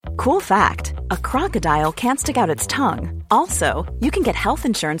Cool fact, a crocodile can't stick out its tongue. Also, you can get health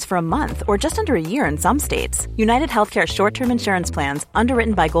insurance for a month or just under a year in some states. United Healthcare short-term insurance plans,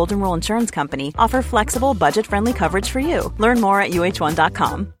 underwritten by Golden Rule Insurance Company, offer flexible, budget-friendly coverage for you. Learn more at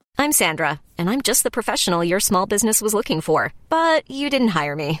uh1.com. I'm Sandra, and I'm just the professional your small business was looking for. But you didn't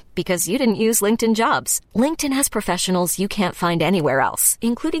hire me because you didn't use LinkedIn Jobs. LinkedIn has professionals you can't find anywhere else,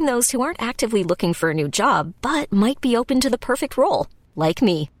 including those who aren't actively looking for a new job, but might be open to the perfect role, like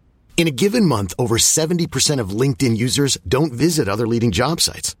me. In a given month, over 70% of LinkedIn users don't visit other leading job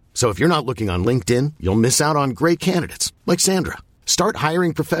sites. So if you're not looking on LinkedIn, you'll miss out on great candidates like Sandra. Start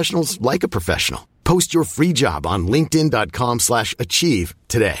hiring professionals like a professional. Post your free job on linkedin.com/achieve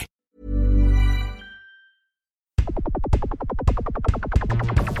today.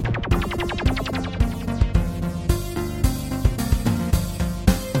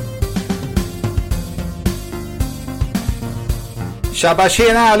 Tjabba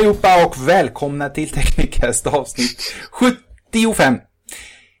tjena allihopa och välkomna till Teknikast avsnitt 75.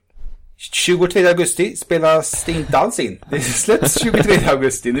 23 augusti spelas det inte alls in. Det släpps 23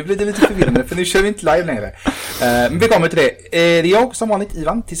 augusti. Nu blir det lite förvirrande för nu kör vi inte live längre. Men vi kommer till det. Det är jag som vanligt,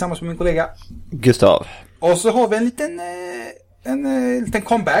 Ivan, tillsammans med min kollega Gustav. Och så har vi en liten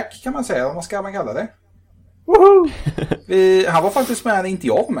comeback kan man säga. Vad ska man kalla det? Han var faktiskt med när inte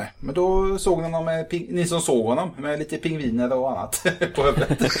jag var med. Men då såg ni som såg honom med lite pingviner och annat på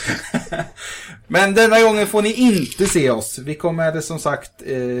huvudet. Men denna gången får ni inte se oss. Vi kommer som sagt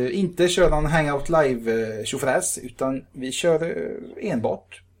inte köra någon Hangout live tjofräs, utan vi kör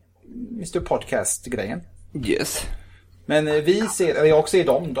enbart Mr. Podcast-grejen. Yes. Men jag ser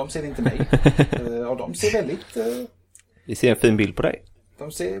dem, de ser inte mig. Och de ser väldigt... Vi ser en fin bild på dig.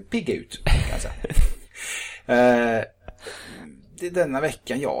 De ser pigga ut, kan jag säga. Denna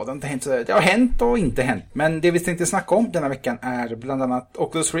veckan, det har inte hänt så. Det har hänt och inte hänt. Men det vi tänkte snacka om denna veckan är bland annat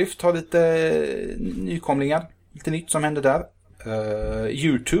Oculus Rift har lite nykomlingar, lite nytt som händer där.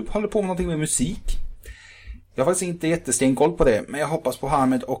 YouTube håller på med någonting med musik. Jag har faktiskt inte jättestenkoll på det, men jag hoppas på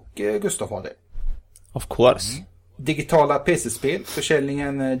Hamed och Gustav har det. Of course. Digitala PC-spel,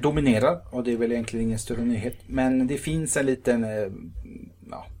 försäljningen dominerar och det är väl egentligen ingen större nyhet. Men det finns en liten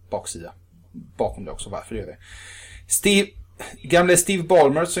baksida bakom det också, varför gör det. Gamle Steve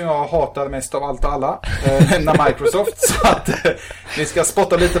Ballmer som jag hatar mest av allt och alla lämnar Microsoft, så att vi ska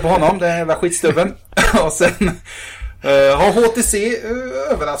spotta lite på honom, den jävla skitstubben. Och sen har HTC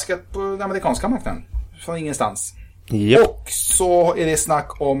överraskat på den amerikanska marknaden från ingenstans. Yep. Och så är det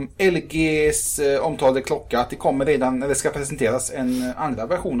snack om LGs omtalade klocka, att det kommer redan, eller ska presenteras en andra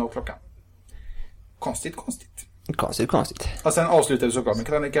version av klockan. Konstigt. Konstigt. Och sen avslutar vi såklart med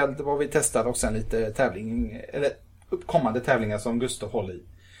krönika, det var vi testade, och sen lite tävling, eller kommande tävlingar som Gustav håller i.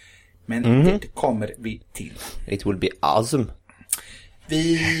 Men det kommer vi till. It will be awesome.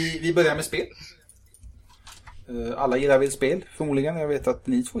 Vi börjar med spel. Alla gillar väl spel, förmodligen. Jag vet att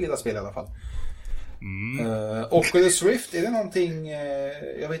ni två gillar spel i alla fall. Oculus Rift, är det någonting...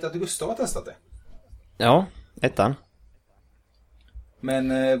 jag vet att Gustav har testat det. Ja, ettan. Men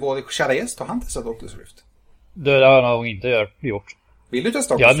vår kära gäst, har han testat Oculus Rift? Det har jag nog inte gjort. Vill du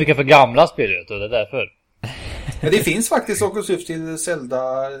testa Oculus? Jag är mycket för gamla spel, och det är därför. Men det finns faktiskt Oculus Rift till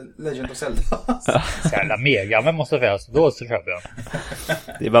Zelda, Legend of Zelda. Zelda mega, men måste finnas. Då så köper jag.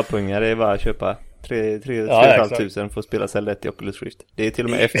 Det är bara pungar, det är bara att köpa 3 500 för att spela Zelda 1 i Oculus Rift. Det är till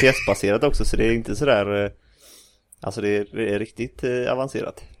och med FPS-baserat också, så det är inte sådär... Alltså det är riktigt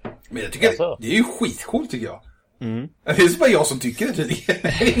avancerat. Men jag tycker det är ju skitcoolt, tycker jag. Det är bara jag som tycker det. Det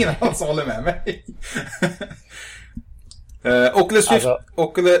är ingen annan som håller med mig. Oculus Rift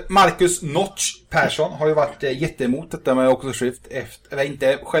och Marcus Notch Persson har ju varit jätteemot detta med Oculus Rift eller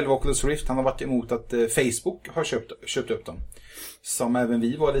inte själva Oculus Rift, han har varit emot att Facebook har köpt upp dem. Som även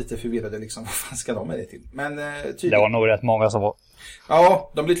vi var lite förvirrade liksom, vad fan ska de med det till? Men tydligen... Det var nog rätt många som var.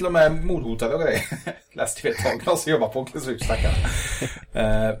 Ja, de blir till och med mordhotade och grejer. Läste vi ett tag, alltså jobbar på Oculus Rift, stackar.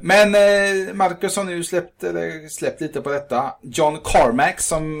 Men Marcus har nu släppt lite på detta. John Carmack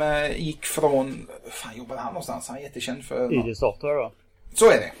som gick från... Fan, jobbade han någonstans? Han är jättekänd för... ID Software då?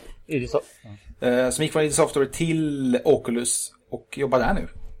 Så är det. ID som gick från ID Software till Oculus och jobbar där nu.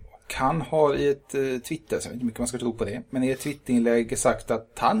 Och han har i ett Twitter, så jag vet inte mycket man ska tro på det, men i ett Twitterinlägg sagt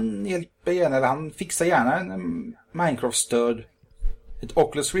att han hjälper gärna, eller han fixar gärna en Minecraft-stöd, ett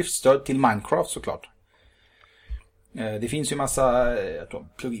Oculus Rift-stöd till Minecraft såklart. Det finns ju massa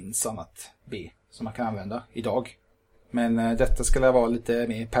plugins och annat som man kan använda idag. Men detta ska vara lite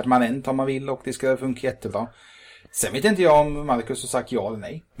mer permanent om man vill, och det ska funka jättebra. Sen vet inte jag om Marcus har sagt ja eller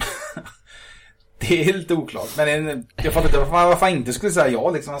nej. Det är lite oklart. Men jag fattar inte varför han inte skulle säga ja.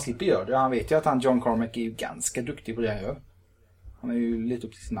 Liksom, han slipper göra det. Han vet ju att John Carmack är ju ganska duktig på det han gör. Han är ju lite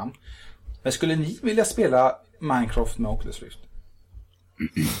upp till sitt namn. Men skulle ni vilja spela Minecraft med Oculus Rift?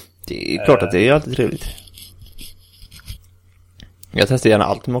 Det är klart att det är alltid trevligt. Jag testar gärna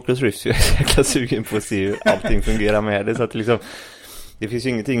allt med Oculus Rift, så jag är så jäkla sugen på att se hur allting fungerar med det. Så att liksom, det finns ju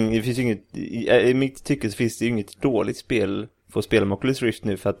inget, i mitt tycke så finns det ju inget dåligt spel för att spela med Oculus Rift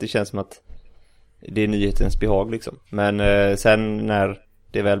nu, för att det känns som att det är nyhetens behag liksom. Men sen när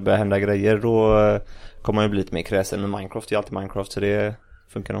det väl börjar hända grejer, då kommer man ju bli lite mer kräsen. Men Minecraft är ju alltid Minecraft, så det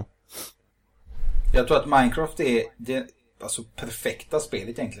funkar nog. Jag tror att Minecraft är det alltså perfekta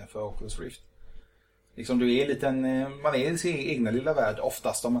spelet egentligen för Oculus Rift. Liksom man är i sin egna lilla värld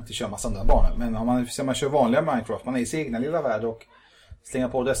oftast om man inte kör massa andra banor. Men om man kör vanliga Minecraft, man är i sin egna lilla värld och slänger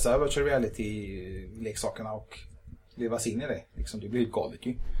på dessa virtual reality-leksakerna och leva sig in i det. Liksom, det blir helt galet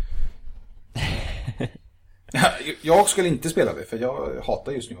ju. Jag skulle inte spela det, för jag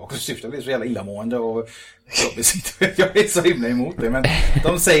hatar just nu Oculus Rift. Jag blir så jävla illamående och jag är så himla emot det. Men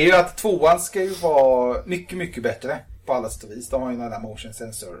de säger ju att 2:an ska ju vara mycket, mycket bättre på alla sätt och vis. De har ju några motion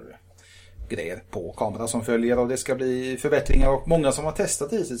sensor grejer på kameran som följer, och det ska bli förbättringar, och många som har testat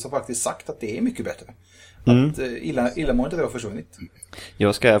det har faktiskt sagt att det är mycket bättre. Att illamåendet har försvunnit.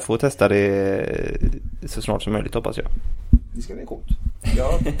 Jag ska få testa det så snart som möjligt, hoppas jag. Det ska bli coolt.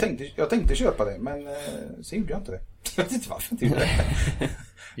 Jag tänkte köpa det, men så gjorde jag inte det. Jag vet inte varför inte det.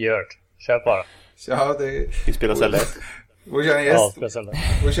 Gör det. Köp bara. Ja, vi spelar Zelda. Vår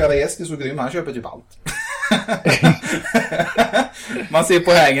kära gäst är så grym, han köper typ allt. Man ser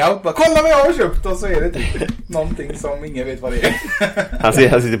på Hangout, bara, kolla vad jag har köpt, och så är det typ någonting som ingen vet vad det är. Han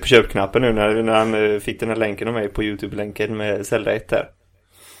sitter på köpknappen nu när han fick den här länken av mig på YouTube-länken med Zelda 1 här.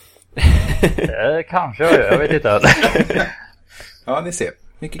 Kanske, jag vet inte. Ja, ni ser.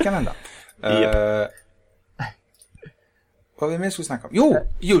 Mycket kan hända. Vad är det mer ska vi snacka om? Jo,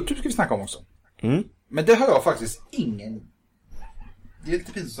 YouTube ska vi snacka om också. Men det har jag faktiskt ingen... Det är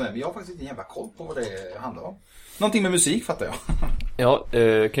lite pinsamt, men jag har faktiskt inte en jävla koll på vad det handlar om. Någonting med musik fattar jag. Ja,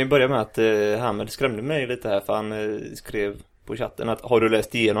 kan ju börja med att Hamed skrämde mig lite här, för han skrev på chatten att har du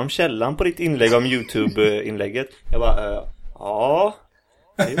läst igenom källan på ditt inlägg om YouTube-inlägget? Jag bara, ja,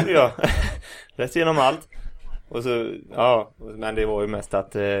 det gjorde jag. Läst igenom allt. Och så, ja, men det var ju mest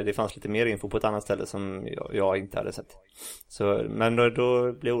att det fanns lite mer info på ett annat ställe som jag inte hade sett. Så, men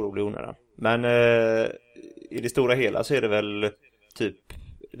då blev jag orolig onödan. Men i det stora hela så är det väl typ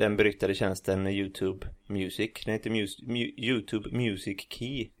den beryktade tjänsten YouTube Music. Den heter YouTube Music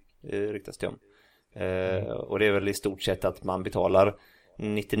Key, ryktas det om. Och det är väl i stort sett att man betalar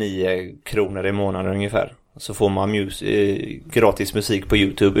 99 kronor i månaden ungefär. Så får man gratis musik på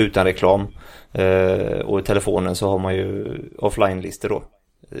YouTube utan reklam. Och i telefonen så har man ju offline-listor då,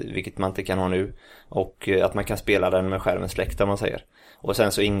 vilket man inte kan ha nu. Och att man kan spela den med skärmen släckt, om man säger. Och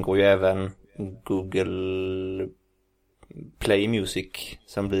sen så ingår ju även Google Play Music,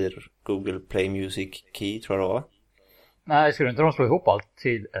 som blir Google Play Music Key, tror jag det var. Nej, skulle inte de slå ihop allt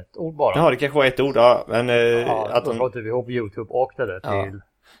till ett ord bara? Ja, det kanske var ett ord, ja. Men, att de slår typ ihop YouTube och det där till...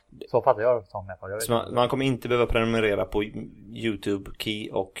 Ja. Så fattar jag det som. Man kommer inte behöva prenumerera på YouTube Key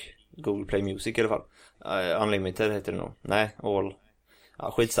och Google Play Music i alla fall. Unlimited heter det nog. Nej, All...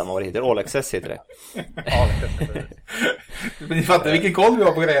 Ja, skitsamma vad det heter. All Access heter det. Men ni fattar vilken koll vi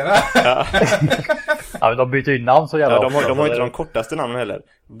har på grejerna. Ja, men de byter ju namn så jävla. Ja, de har inte de kortaste namnen heller.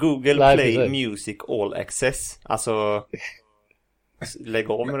 Google Play Music All Access. Alltså,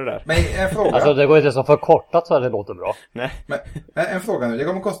 lägg av med det där. Men en fråga. Alltså det går inte så förkortat så att det låter bra. Nej. Men en fråga nu. Det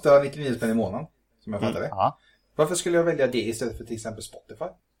kommer kosta 99 spänn i månaden, som jag fattar det. Ja. Varför skulle jag välja det istället för till exempel Spotify?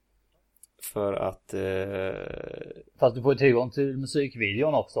 För att... Fast du får tillgång till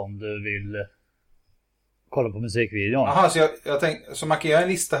musikvideon också om du vill kolla på musikvideon. Jaha, så jag tänkte, så man kan göra en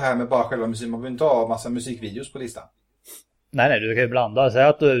lista här med bara själva musik. Man behöver inte ha massa musikvideos på listan. Nej, du kan ju blanda. Säg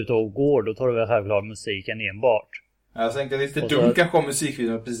att du är ute och går, då tar du väl självklart musiken enbart. Jag tänkte att det är lite dumt kanske om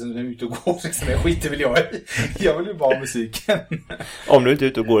musikvideon precis som du är ute och går. Så det skiter väl jag i. Jag vill ju bara ha musiken. Om du inte är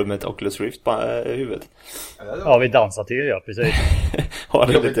ute och går med ett Oculus Rift på huvudet. Ja, vi dansar till, ja, precis.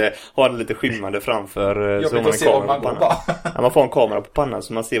 har det lite skimmande framför. Så man se var man går bara. Ja, man får en kamera på pannan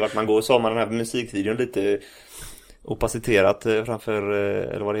så man ser vart man går. Så har man den här musikvideon lite opaciterat framför,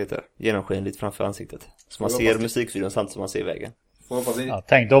 eller vad det heter, genomskinligt framför ansiktet. Så man ser musikvideon samtidigt som man ser vägen. Ja,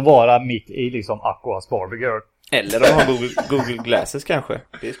 tänk då vara mitt i liksom Aquas Barbie Girl. Eller de har Google Glasses kanske.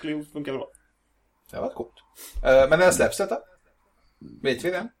 Det skulle ju funka bra. Det var coolt. Men när släpps detta? Vet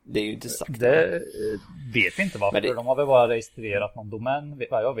vi det? Det är ju inte sagt. Det vet vi inte varför. De har väl bara registrerat någon domän,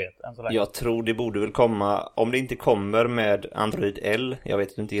 vad jag vet. Än så länge. Jag tror det borde väl komma, om det inte kommer med Android L. Jag vet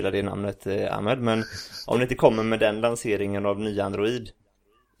att du inte gillar det namnet, Ahmed. Men om det inte kommer med den lanseringen av nya Android,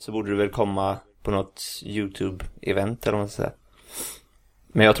 så borde det väl komma på något YouTube-event eller vad man ska säga.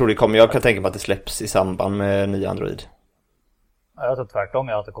 Men jag tror jag kan tänka mig att det släpps i samband med nya Android. Ja, jag tror tvärtom,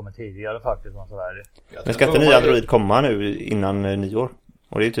 att det kommer tidigare faktiskt. Men ska inte nya Android komma nu innan nyår?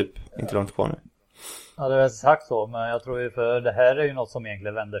 Och det är typ inte långt kvar nu. Ja, det är sagt så, men jag tror ju för det här är ju något som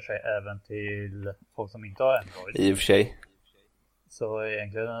egentligen vänder sig även till folk som inte har Android. I och för sig. Så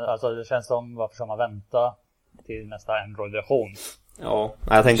egentligen, alltså det känns som varför ska man vänta till nästa Android-version? Ja,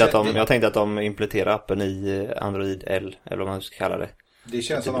 jag tänkte att de implementerar appen i Android L, eller vad man ska kalla det. Det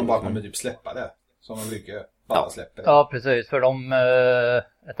känns som de bara kommer typ släppa det. Som de brukar bara släppa det. Ja, precis. För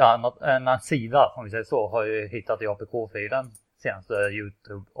en sida, om vi säger så, har ju hittat i APK-filen, senaste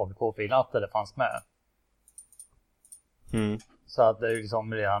YouTube APK-filen, att det fanns med. Mm. Så att det är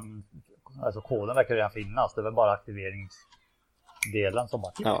liksom redan, alltså koden verkar redan finnas. Det är väl bara aktiveringsdelen som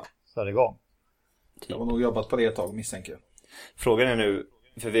bara så är det igång. Jag har nog jobbat på det ett tag, misstänker jag. Frågan är nu,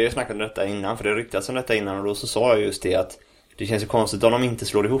 för vi har ju snackat om detta innan, för det ryktats om detta innan, och då så sa jag just det att det känns ju konstigt om de inte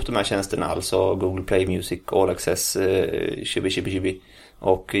slår ihop de här tjänsterna, alltså Google Play Music, All Access, Chibi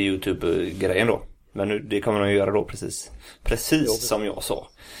och YouTube-grejen då. Men nu, det kommer de göra då precis som jag sa.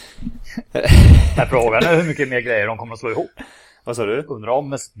 Men frågan är hur mycket mer grejer de kommer att slå ihop. Vad sa du? Undrar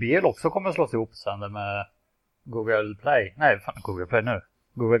om spel också kommer att slås ihop sen med Google Play. Nej, fan, Google Play nu.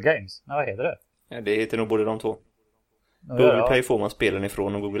 Google Games. Nej, vad heter det? Ja, det heter nog både de två. Ja, Google Play får man spelen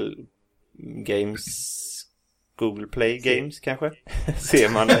ifrån, och Google Play Games kanske. Ser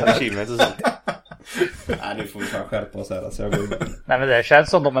man achievement och sånt. Nej, nu får vi fan skärpa oss här. Alltså, Nej, men det känns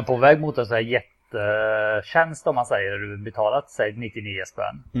som de är på väg mot en sån här jättetjänst, om man säger. Du betalat, säg 99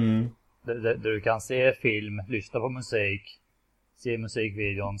 spänn. Där du kan se film, lyssna på musik, se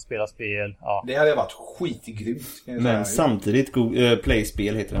musikvideon, spela spel. Ja. Det hade varit skitgrymt. Men samtidigt,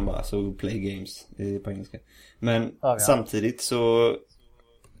 Play-spel heter den bara, så Play Games på engelska. Men samtidigt så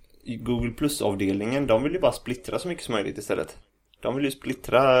Google Plus-avdelningen, de vill ju bara splittra så mycket som möjligt istället. De vill ju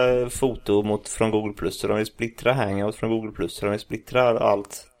splittra foto från Google Plus, så de vill splittra Hangout från Google Plus, så de vill splittra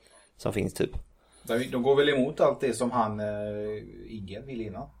allt som finns typ. De går väl emot allt det som han Ingen vill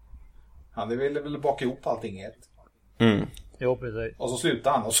innan. Han vill väl baka ihop allting i ett. Jo, precis. Och så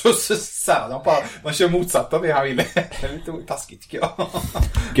slutar han och så säger de bara, man kör motsatt av det han ville. Det är lite taskigt tycker jag.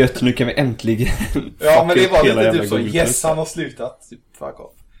 Gött, nu kan vi äntligen. Ja, men det var lite typ så, yes, han har slutat. Typ, fuck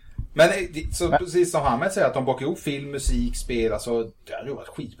off. Men så precis som Hamed säger, att de bakar ihop film, musik, spel, alltså det har varit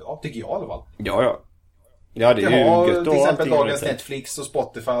skitbra, tycker jag i alla fall. Ja, det är ju gött. Till exempel dagens Netflix och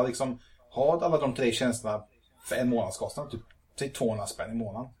Spotify, liksom har alla de 3 tjänsterna för en månadskostnad, typ 200 spänn i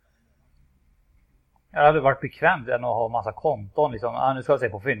månaden. Ja, det hade varit bekvämt än att ha massa konton. Liksom, nu ska jag se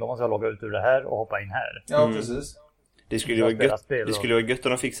på film, då måste jag logga ut ur det här och hoppa in här. Ja, precis. Det skulle vara gött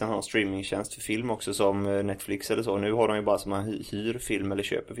om de fixar en streamingtjänst för film också, som Netflix eller så. Nu har de ju bara som man hyr film eller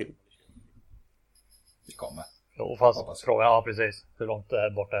köper film. Det kommer. Jo, fast frågan, precis. Hur långt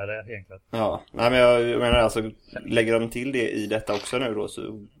borta är det egentligen? Ja, nej, men jag menar alltså, lägger de till det i detta också nu då,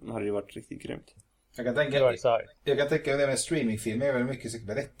 så hade det varit riktigt grymt. Jag kan tänka det med streamingfilmer är väl mycket säkert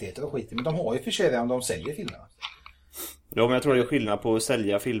med rättigheter och skit, men de har ju för sig det om de säljer filmerna. Ja, men jag tror det är skillnad på att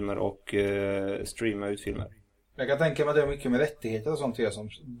sälja filmer och streama ut filmer. Jag kan tänka mig att det är mycket med rättigheter och sånt som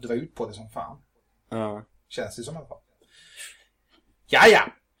drar ut på det som fan. Ja. Känns det som i alla fall. Ja.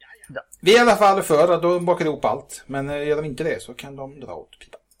 Vi är i alla fall för att de bakar ihop allt, men gör de inte det så kan de dra åt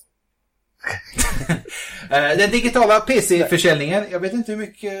pipa. Den digitala PC-försäljningen. Jag vet inte hur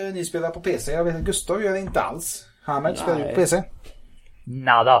mycket ni spelar på PC. Jag vet att Gustav gör det inte alls. Hamed spelar ju på PC.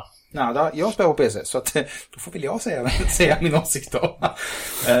 Nada. Jag spelar på PC. Så att, då får väl jag säga min åsikt då.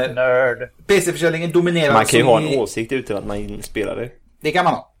 Nörd. PC-försäljningen dominerar. Man kan ju ha en åsikt utan att man spelar det. Det kan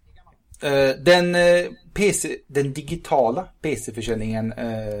man ha. Den digitala PC-försäljningen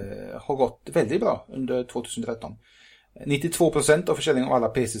har gått väldigt bra under 2013. 92% av försäljningen av alla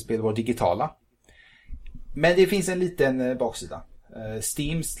PC-spel var digitala. Men det finns en liten baksida.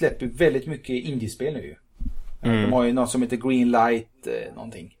 Steam släpper väldigt mycket indiespel nu. De har ju något som heter Greenlight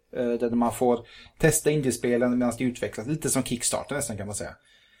någonting. Där man får testa indiespelen medan det utvecklas. Lite som Kickstarter nästan kan man säga.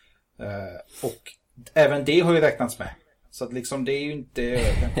 Och även det har ju räknats med. Så att liksom det är ju inte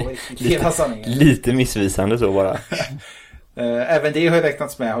hela sanningen. Lite missvisande så bara. Även det har ju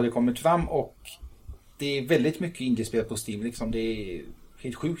räknats med och det kommit fram, och det är väldigt mycket indiespel på Steam liksom. Det är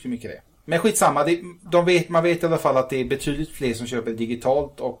helt sjukt hur mycket det är. Men skitsamma, man vet i alla fall att det är betydligt fler som köper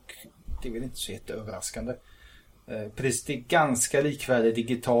digitalt, och det är väl inte så jätteöverraskande. Priset är ganska likvärdigt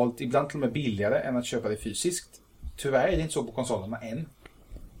digitalt, ibland till och med billigare än att köpa det fysiskt. Tyvärr är det inte så på konsolerna än.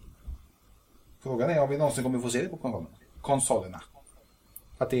 Frågan är om vi någonsin kommer få se det på konsolerna.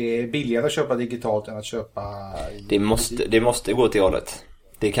 Att det är billigare att köpa digitalt än att köpa... Det måste gå till hållet.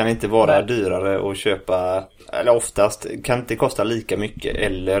 Det kan inte vara dyrare att köpa, eller oftast kan inte kosta lika mycket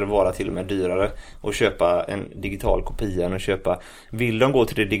eller vara till och med dyrare att köpa en digital kopia än att köpa. Vill de gå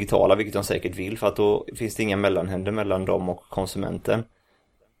till det digitala, vilket de säkert vill, för att då finns det inga mellanhänder mellan dem och konsumenten.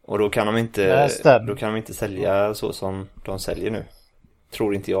 Och då kan de inte sälja så som de säljer nu.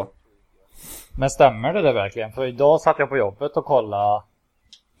 Tror inte jag. Men stämmer det verkligen? För idag satt jag på jobbet och kollade,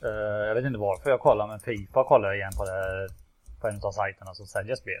 jag vet inte varför jag kollade, men FIFA kollade igen på en av sajterna som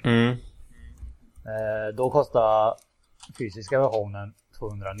säljer spel. Då kostar fysiska versionen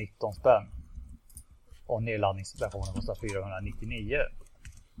 219 spänn. Och nedladdningsversionen kostar 499.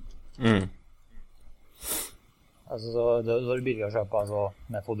 Alltså då är det billigare att köpa alltså,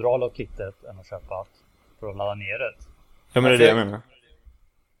 med fodral och kittet än att köpa för att ladda ner det. Ja, men det är det jag menar.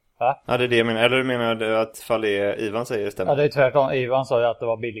 Va? Ja, det är det jag menar. Eller du menar att fall det Ivan säger stämmer? Ja, det är tvärtom. Ivan sa ju att det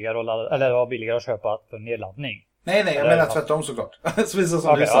var billigare att ladda, eller det var billigare att köpa för nedladdning. Nej, jag menar tvärtom såklart. Så visst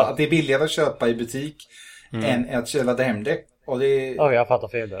som du sa, att det är billigare att köpa i butik än att ladda hem det. Och det... Ja, jag fattar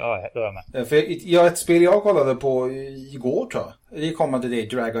fel där. Ja, då är jag med. För ett spel jag kollade på igår tror jag. Det kommer till det,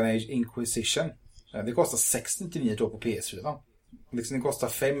 Dragon Age Inquisition. Det kostar 699 på PS4. Liksom det kostar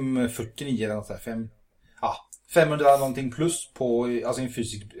 549 eller något där. 500 någonting plus på alltså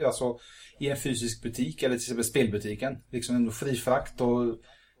i en fysisk butik eller till exempel spelbutiken. Liksom ändå fri frakt och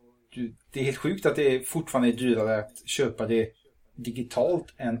det är helt sjukt att det fortfarande är dyrare att köpa det digitalt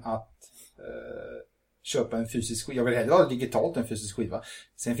än att köpa en fysisk skiva. Jag vill hellre ha det digitalt än fysisk skiva.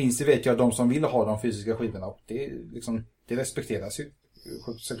 Sen finns det, vet jag, de som vill ha de fysiska skivorna och det respekteras ju.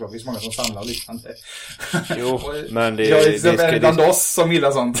 Såklart, det är så många som samlar och liknande. Jo, men det ska bland oss som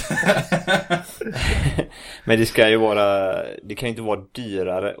gillar sånt. Men det ska ju vara, det kan ju inte vara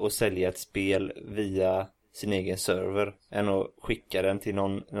dyrare att sälja ett spel via sin egen server än att skicka den till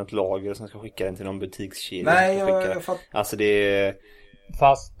något lager som ska skicka den till någon butikskedja. Nej, jag fattar. Alltså det är...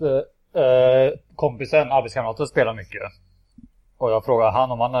 Fast kompisen, arbetskamraten spelar mycket. Och jag frågade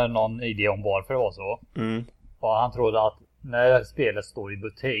han om han hade någon idé om varför det var så. Och han trodde att när spelet står i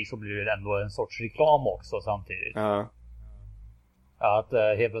butik så blir det ändå en sorts reklam också samtidigt. Ja. Att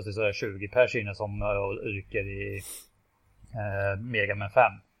helt plötsligt så är det 20 personer som yrker i Mega Man 5.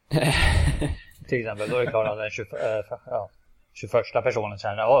 Till exempel, då är det klart att den 21 personen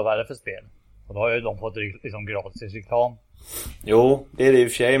känner, vad är det för spel? Och då har ju de fått liksom gratis reklam. Jo, det är det i och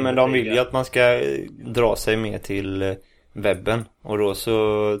för sig, men de vill ju att man ska dra sig med till webben. Och då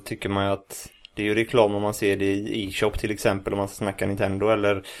så tycker man ju att det är ju reklam om man ser det i eShop till exempel, om man snackar Nintendo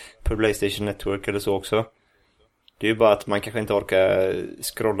eller på PlayStation Network eller så också. Det är ju bara att man kanske inte orkar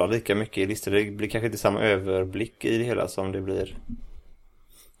scrolla lika mycket i listor. Det blir kanske inte samma överblick i det hela som det blir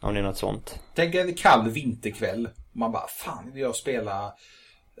om det är något sånt. Tänk en kall vinterkväll. Man bara, fan vill jag spela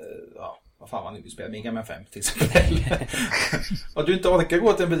vad fan man nu vill spela, Mega Man 5 till exempel. Och du inte orkar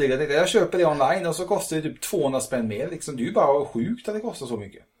gå till en butik. Jag köper det online och så kostar det typ 200 spänn mer. Liksom, det är ju bara sjukt att det kostar så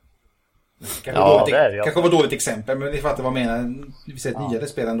mycket. Kanske var dåligt exempel, men det är för att det var menar vi ser ett nyare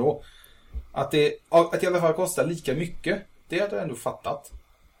spel ändå. Att i alla fall kostar lika mycket, det hade jag ändå fattat.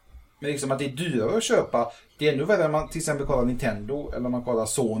 Men liksom att det är dyrare att köpa, det är ändå värre när man till exempel kollar Nintendo eller man kollar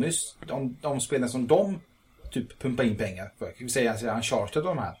Sonys, de spelen som de typ pumpar in pengar för. Kan vi säga Uncharted och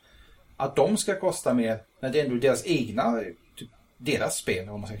de här. Att de ska kosta mer när det är ändå deras egna, typ, deras spel,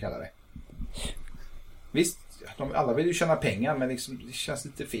 vad man ska kalla det. Visst, alla vill ju tjäna pengar, men liksom, det känns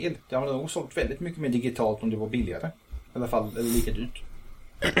lite fel. Det har nog sålt väldigt mycket mer digitalt om det var billigare. I alla fall eller lika dyrt.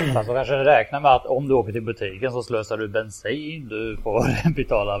 Alltså kanske räknar med att om du åker till butiken så slösar du bensin, du får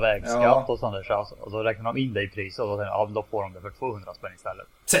betala vägskatt och sånt där. Och så räknar de in dig i pris och då får de det för 200 spänn istället.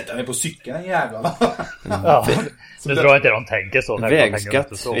 Sätta mig på cykeln jävlarna. Ja, det tror jag inte de tänker så.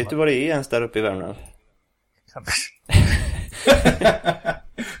 Vägskatt, så, vet du vad det är ens där uppe i Värmland?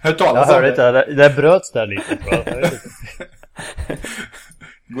 Jag hörde inte, det bröts där lite.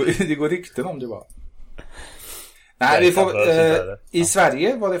 Det går rykten om det bara. Nej, i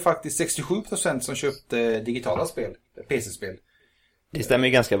Sverige var det faktiskt 67% som köpte digitala spel, PC-spel. Det stämmer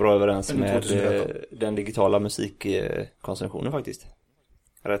ganska bra överens med den digitala musikkonsumtionen faktiskt.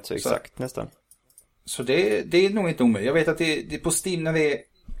 Rätt så exakt nästan. Så det är nog inte omöjligt. Jag vet att det är på Steam när det är,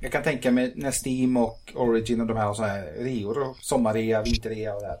 jag kan tänka mig när Steam och Origin och de här och så här reor och sommarrea,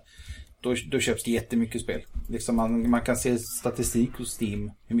 vinterrea och det här. Då köps det jättemycket spel. Liksom man kan se statistik hos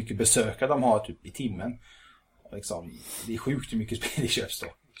Steam hur mycket besökare de har typ i timmen. Liksom, det är sjukt hur mycket spel det köps då.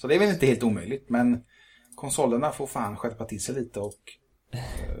 Så det är väl inte helt omöjligt, men konsolerna får fan skärpa till sig lite och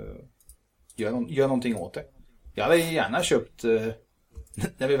gör någonting åt det. Jag hade gärna köpt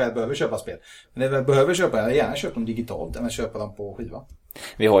när vi väl behöver köpa spel. Men när vi väl behöver köpa, jag hade gärna köpt dem digitalt än att köpa dem på skiva.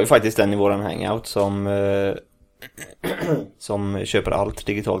 Vi har ju faktiskt en i våran hangout som som köper allt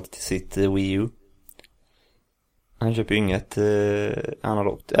digitalt till sitt Wii U. Han köper ju inget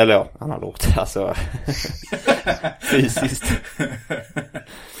analogt. Eller ja, analogt. Alltså fysiskt.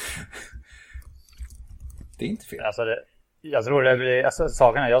 Det är inte fel. Alltså jag tror det blir... Alltså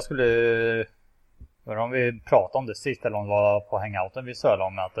saken är, jag skulle... Om vi pratade om det sist eller om det var på hangouten vi sölade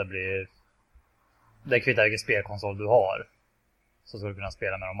om att det blir... Det kvittar vilken spelkonsol du har. Så ska du kunna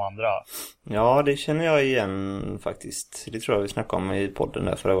spela med de andra. Ja, det känner jag igen faktiskt. Det tror jag vi snackade om i podden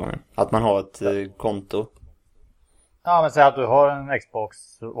där förra gången. Att man har ett konto. Ja, men säg att du har en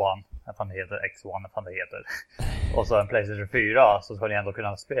Xbox One. Jag fan det heter X1, jag fan det heter. Och så en PlayStation 4. Så ska ni ändå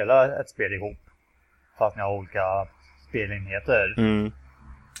kunna spela ett spel ihop. Fast ni har olika spelenheter. Mm.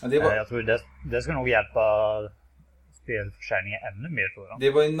 Ja, det var... Jag tror det skulle nog hjälpa spelförsäljningen ännu mer, tror jag.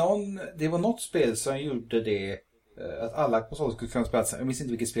 Det var något spel som gjorde det, att alla konsoler skulle kunna spela. Jag minns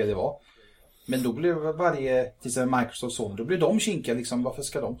inte vilket spel det var. Men då blev varje, till exempel Microsoft Sony, då blev de kinka liksom, varför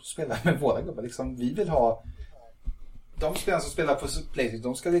ska de spela med våra gubbar? Liksom, vi vill ha de spelare som spelar på PlayStation,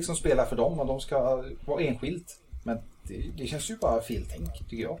 de ska liksom spela för dem och de ska vara enskilt. Men det känns ju bara fel tänk,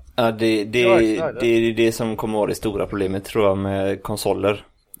 tycker jag. Ja, det är det som kommer vara det stora problemet, tror jag, med konsoler.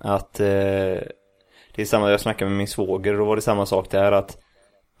 Att det är samma, jag snackade med min svåger, och då var det samma sak där, att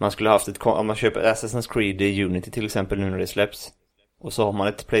man skulle haft om man köper Assassin's Creed Unity till exempel nu när det släpps, och så har man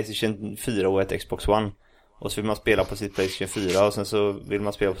ett PlayStation 4 och ett Xbox One, och så vill man spela på sitt PlayStation 4 och sen så vill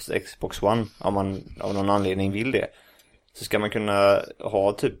man spela på sitt Xbox One, om man av någon anledning vill det, så ska man kunna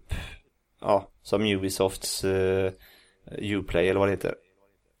ha typ, ja, som Ubisofts Uplay eller vad det heter,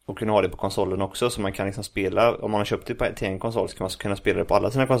 och kunna ha det på konsolen också, så man kan liksom spela, om man har köpt det till en konsol så kan man kunna spela det på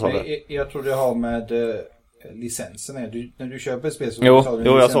alla sina konsoler. Jag tror det har med licensen när du köper ett spel så...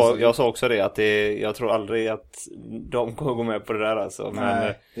 Jag sa också det, att jag tror aldrig att de kommer gå med på det där alltså.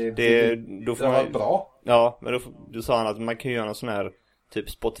 Men då får man, bra. Ja, men då sa han att man kan göra en sån här typ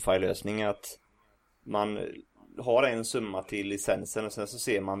Spotify-lösning, att man har en summa till licensen och sen så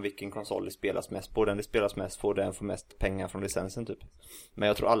ser man vilken konsol det spelas mest på. Den det spelas mest får den får mest pengar från licensen typ. Men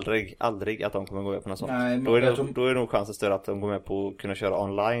jag tror aldrig att de kommer gå med på något sånt. Nej, då är det nog chansen större att de går med på att kunna köra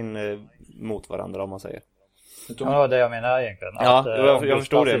online mot varandra, om man säger. Ja, det var det jag menar egentligen. Ja, jag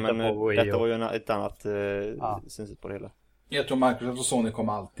förstår det, men detta var ju ett annat synsätt på det hela. Jag tror Microsoft och Sony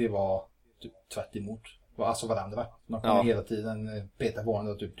kommer alltid vara typ tvärt emot. Alltså varandra. De kommer hela tiden peta på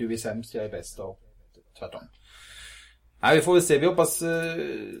varandra. Typ, du är sämst, jag är bäst och tvärtom. Nej, vi får väl se. Vi hoppas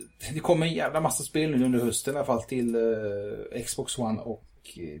det kommer en jävla massa spel nu under hösten i alla fall till Xbox One och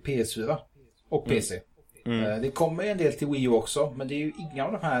PS4 och PC. Det kommer en del till Wii U också, men det är ju inga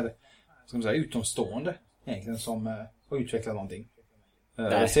av de här, ska man säga, utomstående egentligen som har utvecklat någonting.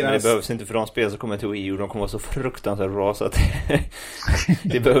 Nej, men det behövs inte, för de spel som kommer till Wii U, de kommer vara så fruktansvärt bra så att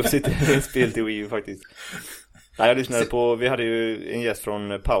det behövs inte en spel till Wii U faktiskt. Nej, jag lyssnade på, vi hade ju en gäst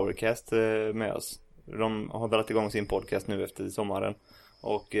från Powercast med oss. De har dragit igång sin podcast nu efter sommaren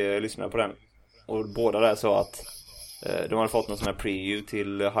och lyssnade på den. Och båda där sa att de hade fått någon sån här preview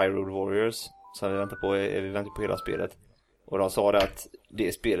till Hyrule Warriors, så vi väntar på hela spelet. Och de sa det att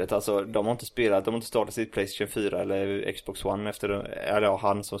det spelet, alltså de har inte startat sitt PlayStation 4 eller Xbox One efter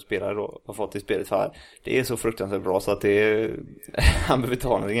han som spelade då har fått det spelet, för det är så fruktansvärt bra så att han behöver ta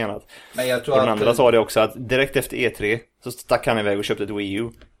någonting annat. Men jag tror och den andra sa det också, att direkt efter E3 så stack han iväg och köpte ett Wii U.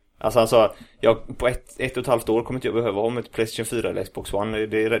 Alltså han sa, på ett och ett halvt år kommer inte jag behöva ha ett PlayStation 4 eller Xbox One.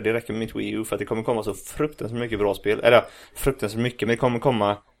 Det räcker med mitt Wii U, för att det kommer komma så fruktansvärt mycket bra spel. Eller fruktansvärt mycket, men det kommer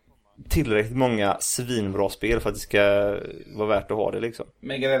komma tillräckligt många svinbra spel för att det ska vara värt att ha det liksom.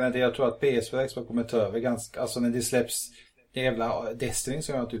 Men grejen är det, jag tror att PS4 och Xbox kommer ta över ganska, alltså när det släpps jävla Destiny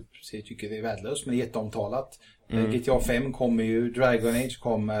som jag tycker är värdelöst, men jätteomtalat. GTA 5 kommer ju, Dragon Age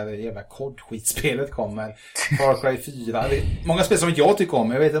kommer, jävla COD-skitspelet kommer, Far Cry 4. Många spel som jag tycker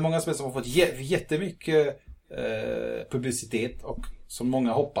om. Jag vet att många spel som har fått jättemycket publicitet och som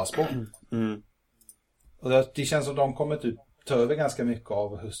många hoppas på. Och det känns som de kommer typ ta över ganska mycket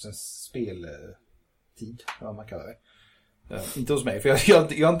av höstens speltid, vad man kallar det. Inte hos mig, för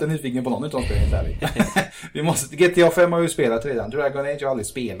jag är inte nyfiken på någon utav spelen. GTA 5 har ju spelat redan, Dragon Age har aldrig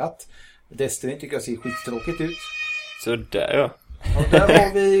spelat. Destiny tycker jag ser skittråkigt ut. Så där ja. Och där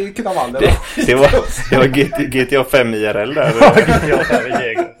har vi kravaller. Det var GTA 5 IRL där. GTA 5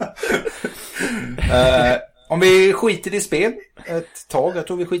 IRL. Om vi skiter i spel ett tag, jag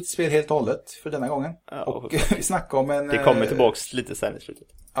tror vi skiter i spel helt och hållet för denna gången. Ja, och vi snackar om en... Det kommer tillbaks lite sen i slutet.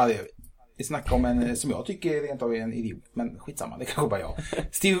 Ja, det gör vi. Vi snackar om en som jag tycker rent av är en idiot, men skitsamma, det kanske bara jag.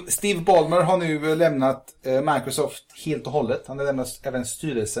 Steve Ballmer har nu lämnat Microsoft helt och hållet. Han har lämnat även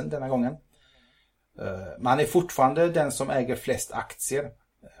styrelsen denna gången. Men han är fortfarande den som äger flest aktier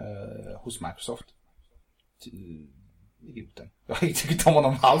hos Microsoft. idioten. Jag tycker inte om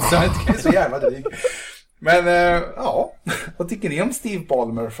honom alls. Jag är inte så jävla dryg. Men ja, vad tycker ni om Steve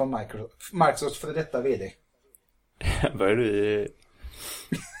Ballmer från Microsoft för detta vd? Börjar du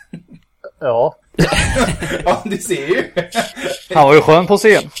Ja. Ja, du ser ju. Han var ju skön på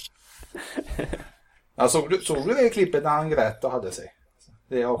scen. Ja, såg du det klippet när han grät och hade sig?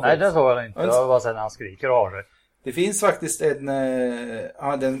 Nej, det såg jag inte. Jag har bara sett när han skriker och har det. Det finns faktiskt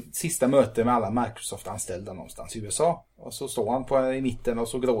den sista möte med alla Microsoft-anställda någonstans i USA. Och så står han i mitten och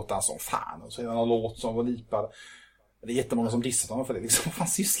så gråter han som fan. Och så är det någon låt som var lipad. Det är jättemånga som dissar honom för det. Liksom, vad fan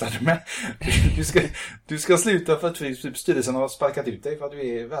sysslar du med? Du ska sluta för att styrelsen har sparkat ut dig för att du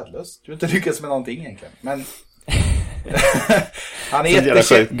är värdelös. Du har inte lyckats med någonting egentligen. Men han är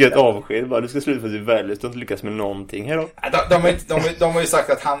jättekänd. Gött avsked. Bara, du ska sluta för att du är värdelös. Du har inte lyckats med någonting här då. De har ju sagt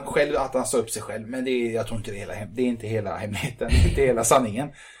att han står upp sig själv. Men jag tror inte det är inte hela hemligheten. Det är inte hela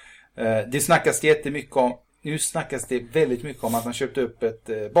sanningen. Det snackas jättemycket om. Nu snackas det väldigt mycket om att han köpte upp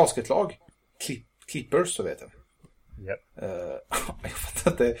ett basketlag. Clippers, så vet jag. Yep. Jag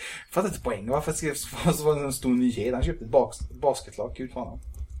fattar inte poäng. Varför var det en stor nyhet? Han köpte ett basketlag. Gud för honom.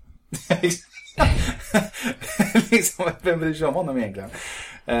 Liksom, vem bryr sig om honom egentligen?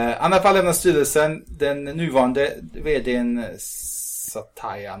 Han har fall lämnat styrelsen. Den nuvarande vdn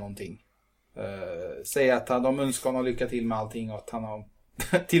Satya någonting säger att de önskar honom lycka till med allting och att han har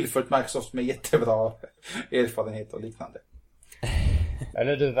tillfört Microsoft med jättebra erfarenhet och liknande.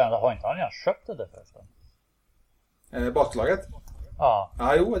 Eller du, har inte han redan köpt det förresten? Basketlaget? Ja.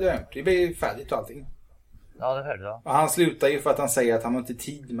 Ja, jo, det blir färdigt och allting. Ja, det hörde jag. Och han slutar ju för att han säger att han har inte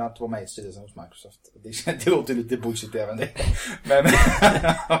tid med att vara med i styrelsen hos Microsoft. Det låter lite bullshit även det. Men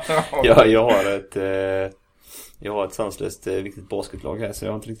jag har ett sanslöst viktigt basketlag här, så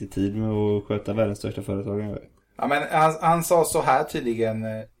jag har inte riktigt tid med att sköta världens största företag. Ja, men han sa så här tydligen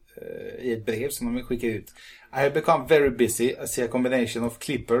i ett brev som de skickar ut. I have become very busy. I see a combination of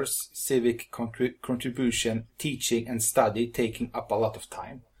Clippers, civic contribution, teaching and study taking up a lot of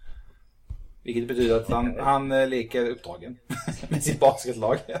time. Vilket betyder att han leker uppdragen med sitt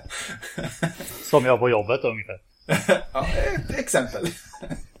basketlag. Som jag på jobbet ungefär. Ja, ett exempel.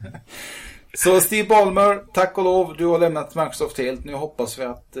 Så Steve Ballmer, tack och lov, du har lämnat Microsoft helt. Nu hoppas vi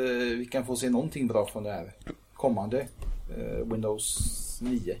att vi kan få se någonting bra från det här kommande Windows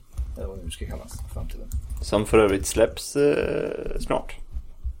 9. Eller vad det nu ska kallas i framtiden. Som för övrigt släpps snart.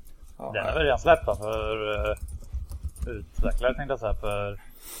 Ja, den är väl redan släppt för utvecklare, tänkte jag säga, för...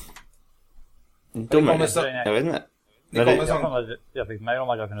 Jag vet inte. Jag fick mejl om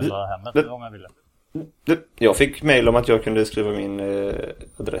att jag kunde ladda hemmet om jag ville. Jag fick mejl om att jag kunde skriva min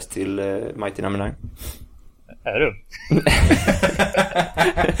adress till Mighty Number 9. Är du?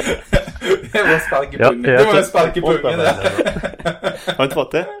 Det var en spark i pungen. Det var en spark i pungen där. Har du inte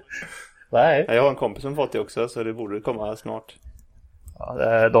fått det? Nej. Jag har en kompis som fått det också, så det borde komma snart.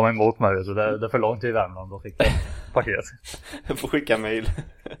 Ja, de är emot mig, så det är för långt till Värmland. Då fick jag paket. Jag får skicka mejl.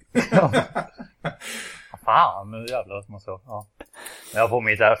 Ja. Fan, nu jävlar måste jag. Ja. Jag får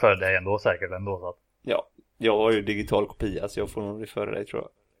mitt här för dig ändå, säkert ändå. Så att... Ja, jag har ju digital kopia, så jag får nog det före dig, tror jag.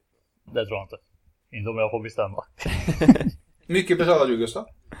 Det tror jag inte. Inte om jag får bestämma. Mycket betalade du, Gustav?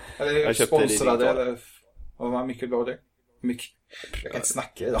 Eller sponsrade, eller vad var mycket gav det? Mycket. Jag kan inte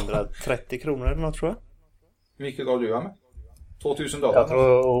snacka idag. 130 kronor eller något, tror jag. Hur mycket gav du med? $2,000? Jag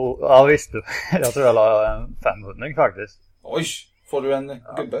tror, ja visst du. Jag tror jag la en 500 faktiskt. Oj, får du en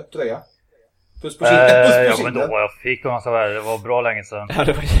gubbe, tröja? Puss på ja, men då jag fick det var bra länge sedan. Ja,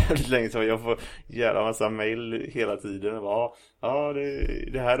 det var jävligt länge sedan. Jag får jävla massa mejl hela tiden. Ja,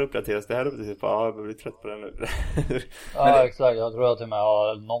 det här uppdateras. Ja, jag blir trött på det nu. Ja, exakt. Jag tror jag till och med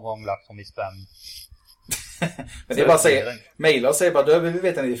har någon gång lagt som i spänn. Men det är bara att säga, mejla och säga bara, då vill vi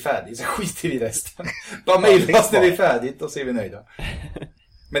veta när det är färdigt, så skiter vi i resten. Bara mejla oss när det är färdigt och så är vi nöjda.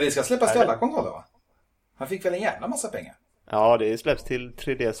 Men det ska släppas till alla kontroller, va? Han fick väl en jävla massa pengar? Ja, det släpps till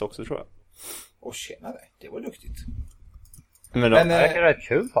 3DS också, tror jag. Och tjena det var duktigt. Men det är rätt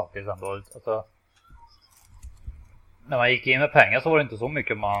kul faktiskt ändå. Alltså, när man gick in med pengar så var det inte så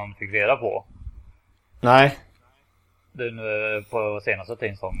mycket man fick reda på. Nej. Det är nu på senaste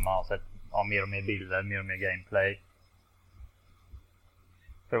tiden som man har sett mer och mer bilder, mer och mer gameplay.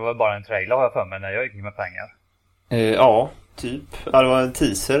 För det var bara en trailer, har jag för mig, när jag gick in med pengar. Ja, typ. Ja, det var en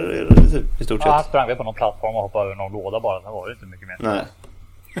teaser typ, i stort sett. Ja, han sprang vi på någon plattform och hoppade över någon låda bara. Sen var det inte mycket mer. Nej.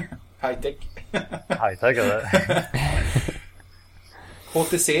 High-tech. High-tech, eller?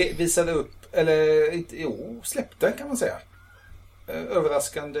 HTC visade upp, eller inte, släppte kan man säga.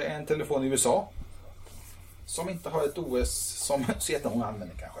 Överraskande en telefon i USA. Som inte har ett OS som så jättemånga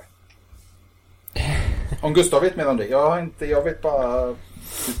använder kanske. Om Gustav vet mer om det. Jag vet bara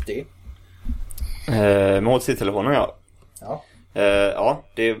typ det. Med HTC-telefonen, ja. Ja. Ja,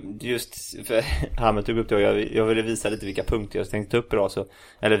 det är just för Hammer tog upp det och jag ville visa lite vilka punkter jag tänkte upp idag så,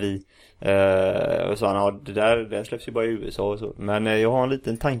 eller vi och så ja, det där släpps ju bara i USA och så, men jag har en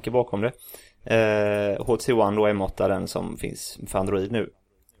liten tanke bakom det. HTC One då M8, den som finns för Android nu,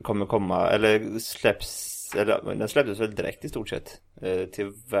 kommer komma, eller den släpptes väl direkt i stort sett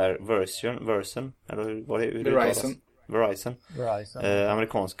till Verizon eller hur Verizon.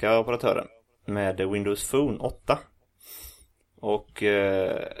 Amerikanska operatören med Windows Phone 8. Och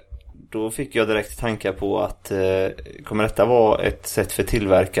då fick jag direkt tankar på att kommer detta vara ett sätt för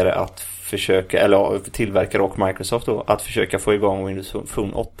tillverkare att försöka, eller tillverkare och Microsoft då, att försöka få igång Windows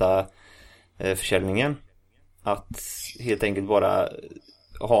Phone 8 försäljningen. Att helt enkelt bara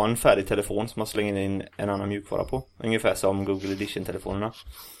ha en färdig telefon som man slänger in en annan mjukvara på. Ungefär som Google Edition-telefonerna.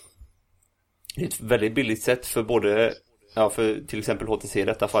 Det är ett väldigt billigt sätt för både, ja, för till exempel HTC i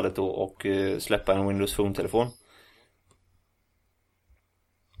detta fallet då, och släppa en Windows Phone-telefon.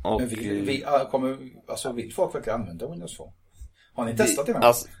 Och, vill folk verkligen använda Windows Phone? Har ni testat det med?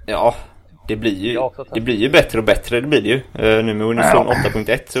 Alltså, ja, det blir ju bättre och bättre, det blir det ju. Nu med Windows Phone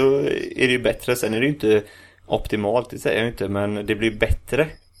 8.1 så är det ju bättre. Sen är det ju inte optimalt, det säger jag inte, men det blir bättre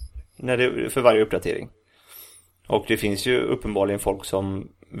för varje uppdatering. Och det finns ju uppenbarligen folk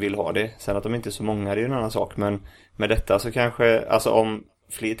som vill ha det. Sen att de inte är så många, det är ju en annan sak. Men med detta så kanske, alltså om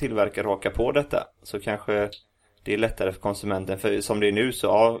fler tillverkare hakar på detta, så kanske det är lättare för konsumenten. För som det är nu så,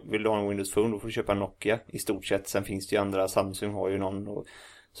 ja, vill du ha en Windows Phone, då får du köpa en Nokia i stort sett. Sen finns det ju andra, Samsung har ju någon och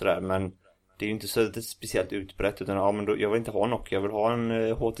sådär. Men det är ju inte så speciellt utbrett, utan ja, men då, jag vill inte ha Nokia, jag vill ha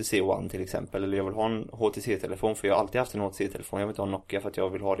en HTC One till exempel. Eller jag vill ha en HTC-telefon, för jag har alltid haft en HTC-telefon. Jag vill inte ha Nokia för att jag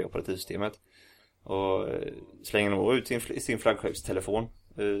vill ha det operativsystemet. Och slänger nog ut sin flaggskeppstelefon.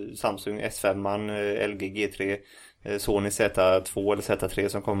 Samsung S5, LG G3, Sony Z2 eller Z3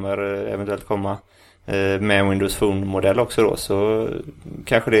 som kommer eventuellt komma med Windows Phone-modell också då. Så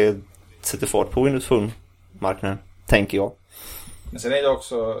kanske det sätter fart på Windows Phone-marknaden, tänker jag. Men sen är det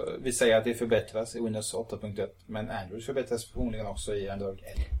också, vi säger att det förbättras i Windows 8.1, men Android förbättras förmodligen också i Android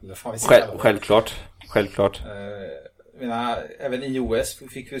 11. Självklart. Även iOS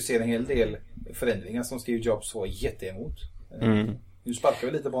fick vi se en hel del förändringar som Steve Jobs var jätteemot. Nu sparkar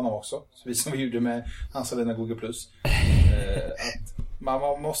vi lite på honom också, så vi som vi gjorde med hans och Google+. Att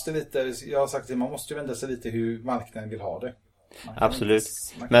man måste lite, jag har sagt det, man måste vända sig lite hur marknaden vill ha det. Absolut.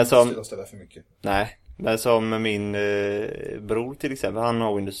 Man kan inte ställa för mycket. Nej, men som min bror till exempel, han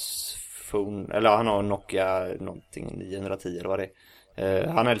har Windows Phone, eller han har Nokia någonting 910 eller vad det är.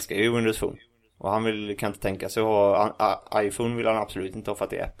 Han älskar ju Windows Phone. Och han kan inte tänka sig att ha iPhone, vill han absolut inte ha för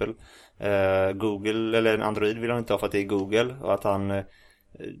att det är Apple. Google eller Android vill han inte ha för att det är Google. Och att han,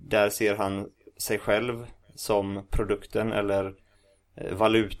 där ser han sig själv som produkten eller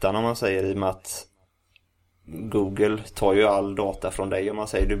valutan, om man säger, i och med att Google tar ju all data från dig. Om man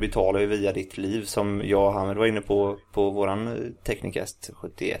säger, du betalar ju via ditt liv, som jag och Hamid var inne på våran Technicast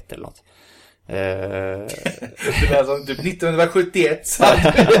 71 eller något. Det var som typ 1971.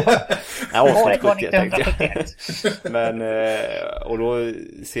 Ja, 1971. Men och då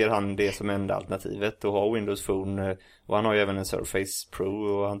ser han det som enda alternativet att ha Windows Phone, och han har ju även en Surface Pro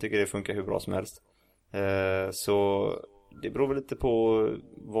och han tycker det funkar hur bra som helst. Så det beror väl lite på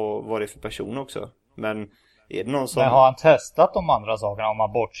vad det är för person också. Men är det någon som... Men har han testat de andra sakerna, om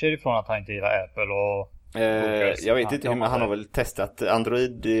man bortser ifrån att han inte gillar Apple och jag vet inte hur, han har väl testat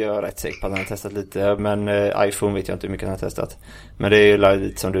Android, jag är rätt säker på att han har testat lite, men iPhone vet jag inte hur mycket han har testat. Men det är ju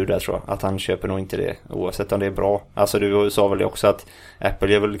lite som du där, tror jag, att han köper nog inte det, oavsett om det är bra. Alltså du sa väl också att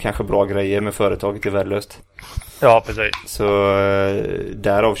Apple är väl kanske bra grejer, med företaget är värdelöst. Ja, precis. Så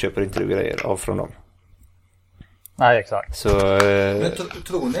därav köper inte du grejer av från dem. Nej, exakt. Så, men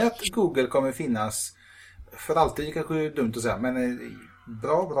tror ni att Google kommer finnas för alltid? Det kanske är dumt att säga, men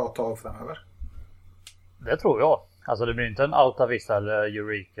bra tag framöver. Det tror jag. Alltså det blir inte en Alta Vista eller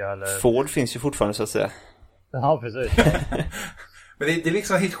Eureka eller... Ford finns ju fortfarande, så att säga. Ja, precis. Men det är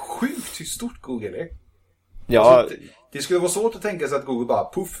liksom helt sjukt hur stort Google är. Ja. Alltså, det skulle vara svårt att tänka sig att Google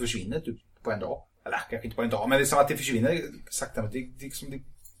bara försvinner typ på en dag. Eller kanske inte på en dag, men det är som att det försvinner sakta. Men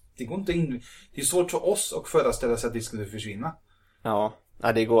det går inte in. Det är svårt för oss att föreställa sig att det skulle försvinna. Ja,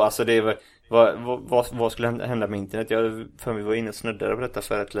 det går. Alltså det är vad skulle hända med internet? För vi var inne och snuddade på detta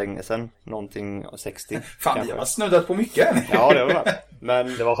för ett länge sedan. Någonting 60. Fan, kanske. Vi har snuddat på mycket. Ja, det var bra.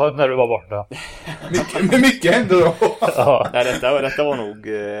 Men det var skönt när du var borta. mycket hände då. Ja. Nej, detta var nog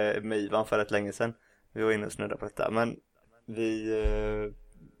med Ivan för ett länge sedan. Vi var inne och snuddade på detta. Men vi...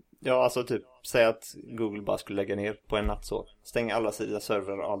 ja, alltså typ säga att Google bara skulle lägga ner på en natt så. Stänga alla sidor,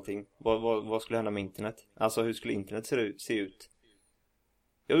 servrar och allting. Vad skulle hända med internet? Alltså hur skulle internet se ut?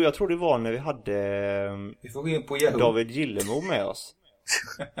 Jo, jag tror det var när vi hade Vi får gå in på Yahoo. David Gillemo med oss.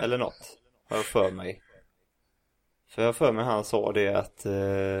 Eller något, har jag för mig. För jag för mig han sa det att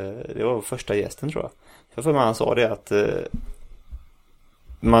det var första gästen tror jag. För mig han sa det att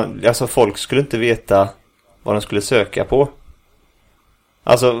alltså folk skulle inte veta vad de skulle söka på.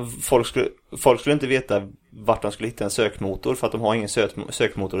 Alltså folk skulle inte veta vart de skulle hitta en sökmotor för att de har ingen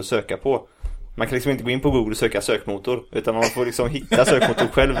sökmotor att söka på. Man kan liksom inte gå in på Google och söka sökmotor utan man får liksom hitta sökmotor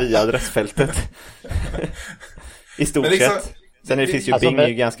själv via adressfältet. I stort liksom, sett. Sen det finns ju alltså, Bing är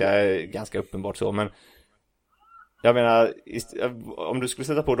ju ganska uppenbart så, men jag menar, om du skulle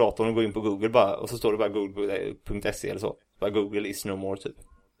sätta på datorn och gå in på Google bara, och så står det bara google.se eller så. Bara Google is no more typ.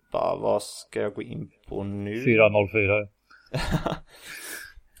 Bara, vad ska jag gå in på nu? 404.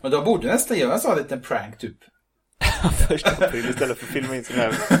 Men då borde nästan göra en sån liten prank typ. Första april istället för att filma in sådana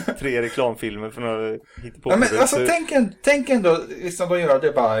här 3 reklamfilmer för några hittepå. Ja, men alltså tänk ändå liksom de gör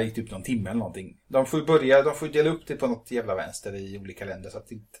det bara i typ någon timme eller någonting. De får dela upp det på något jävla vänster i olika länder så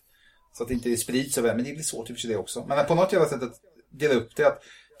att det inte sprids över. Men det blir svårt för det också. Men på något jävla sätt att dela upp det att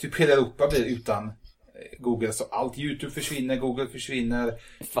typ hela Europa blir utan Google, så allt YouTube försvinner, Google försvinner.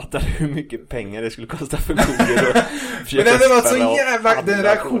 Fattar du hur mycket pengar det skulle kosta för Google? Men det var så jävla den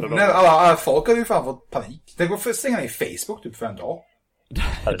reaktionen. Alla folk har ju fan fått panik. Det går för att stänga ner Facebook typ för en dag.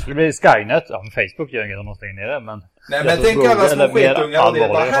 Ja, det skulle bli Skynet. Ja, men Facebook gör inget om de stänger ner det, men... Nej, men tänk alla små skitungar och det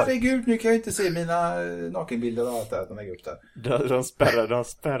bara, herregud, nu kan jag inte se mina nakenbilder och allt det här de lägger upp där. De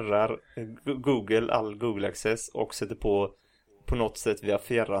spärrar Google, all Google Access och sätter på något sätt via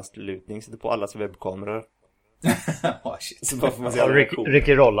fjärranslutning, sätter på allas webbkameror. Oh, shit. Så bara får man se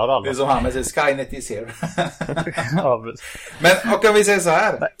Ricky rollar alla. Det är som han med Skynet is here. Ja, men och kan vi säga så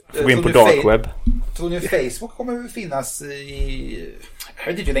här. Gå in på dark web. Tror ni Facebook kommer att finnas i... Jag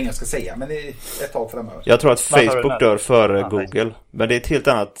vet inte hur länge jag ska säga, men i ett tag framöver. Jag tror att Facebook dör före Google. Men det är ett helt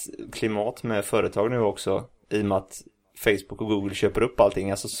annat klimat med företag nu också. I och med att Facebook och Google köper upp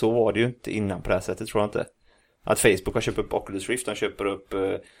allting. Alltså så var det ju inte innan på det här sättet, tror jag inte. Att Facebook har köpt upp Oculus Rift, de köper upp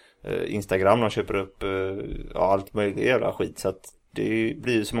Instagram, de köper upp allt möjligt jävla skit. Så att det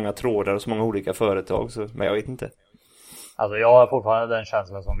blir ju så många trådar och så många olika företag. Så, men jag vet inte. Alltså jag har fortfarande den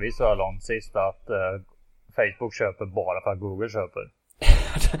känslan som vi så långt sist att Facebook köper bara för att Google köper.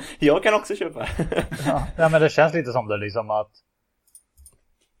 Jag kan också köpa. Ja, men det känns lite som det liksom att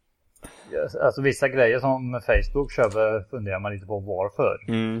alltså vissa grejer som Facebook köper funderar man lite på varför.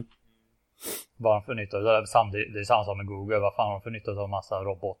 Vad de för nytta av det. Samtidigt, det är samma som med Google. Vad fan har de för nytta av en massa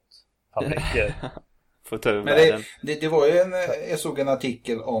robotfabriker? Men det var ju jag såg en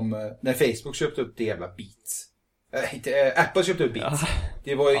artikel om när Facebook köpte upp det jävla Beats. Apple köpte upp Beats.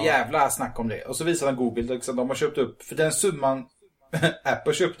 Det var ju jävla snack om det. Och så visade Google liksom, de har köpt upp för den summan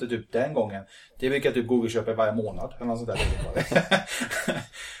Apple köpte typ den gången. Det är vilket typ Google köper varje månad eller något sånt där.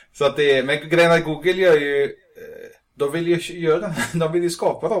 Så att det, men grejen att Google gör ju de vill ju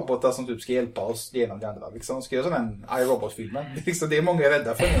skapa robotar som typ ska hjälpa oss genom det andra. Liksom, de ska göra sån en iRobot-filmen. Det är många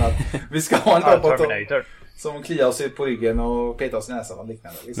rädda för nu att vi ska ha en robot som kliar oss på ryggen och petar oss i näsan och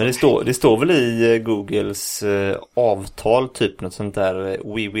liknande. Liksom. Men det står väl i Googles avtal typ något sånt där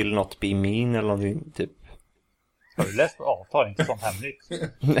We will not be mean eller någonting typ. Har du läst avtal? Inte som hemligt.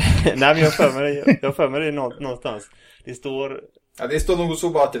 Nej, men jag för mig det någonstans. Det står... Ja, det står nog så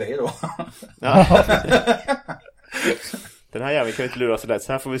bara till dig då. Ja. Den här jäveln kan vi inte lura så lätt.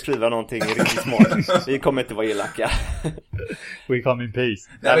 Så här får vi skriva någonting riktigt smart. Vi kommer inte vara elaka. We come in peace.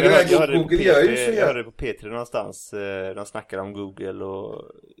 Nej, men jag hörde det på P3 någonstans. De snackar om Google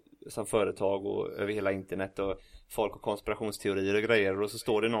och som företag och över hela internet och folk och konspirationsteorier och grejer. Och så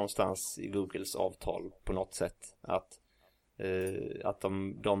står det någonstans i Googles avtal på något sätt att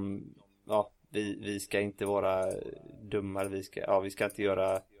vi ska inte vara dummare. Vi ska inte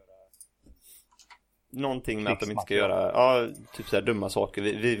göra någonting med att de inte ska göra typ så här dumma saker.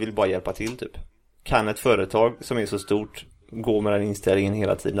 Vi vill bara hjälpa till typ. Kan ett företag som är så stort gå med den inställningen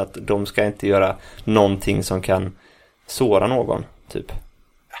hela tiden att de ska inte göra någonting som kan såra någon typ.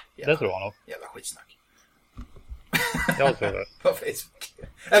 Det tror jag nog. Jävla skitsnack. Jag tror det. På Facebook.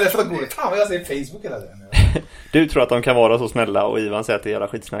 Eller för att gå fan vad jag säger Facebook hela tiden. Du tror att de kan vara så snälla och Ivan säger att det är jävla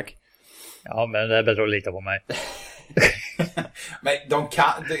skitsnack. Ja, men det är bättre att lita på mig. Men de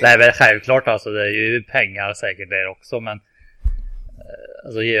kan... Nej, men självklart alltså, det är ju pengar säkert där också, men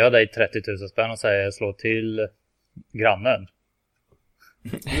alltså ger jag dig 30 000 spänn och säger slå till grannen.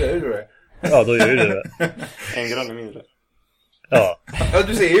 Gör du det? Ja, då gör du det. En granne mindre. Ja. Ja,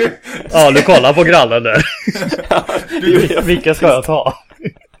 du ser ju. Ja, du kollar på grannen där. Vilka ska jag ta?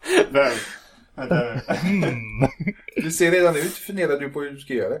 Vem? Du ser redan ut, funderar du på hur du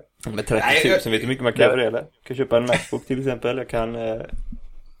ska göra det? Med 30 000 vet du hur mycket man kan göra det, eller? Jag kan köpa en MacBook till exempel. Jag kan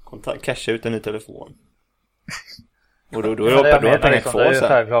Casha ut en ny telefon. Och då är pengar kvar så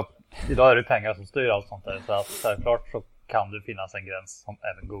här. Idag är det pengar som styr allt sånt där. Så att självklart så kan det finnas en gräns som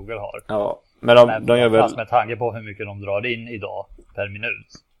även Google har. Ja, men de gör väl... Med tanke på hur mycket de drar in idag per minut.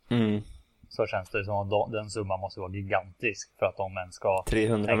 Mm. Så känns det som att den summan måste vara gigantisk för att de ens ska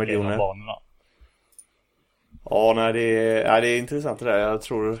 300 miljoner. Banorna. Ja, nej, det är intressant det där. Jag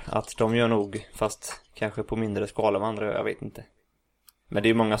tror att de gör nog, fast kanske på mindre skala med andra, jag vet inte. Men det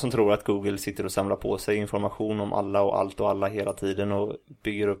är många som tror att Google sitter och samlar på sig information om alla och allt och alla hela tiden och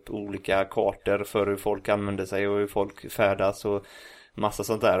bygger upp olika kartor för hur folk använder sig och hur folk färdas och massa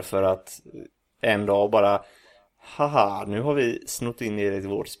sånt där för att en dag bara haha, nu har vi snott in i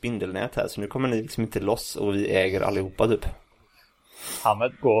vårt spindelnät här så nu kommer ni liksom inte loss och vi äger allihopa typ.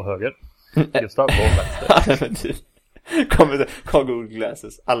 Hamed, gå höger. Gustav, gå vänster. Kommer Google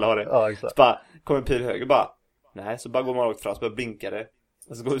Glasses, alla har det. Ja, exakt. Så bara, kommer pil höger, bara nej, så bara går man rakt fram, så bara blinkar det.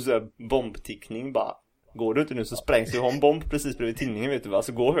 Och så går det så här bombtickning, bara går du inte nu så sprängs du, har en bomb precis bredvid tinningen, vet du va,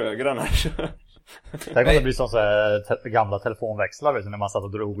 så gå höger annars. Tänk om det blir som så här gamla telefonväxlar, vet du, när man satt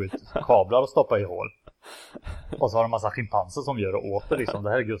och drog ut kablar och stoppade i hål. Och så har de en massa schimpanser som gör och åter liksom, det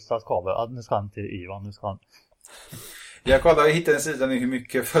här är Gustavs kabel, nu ska han till Ivan, nu ska han. Jag hittade en sida nu hur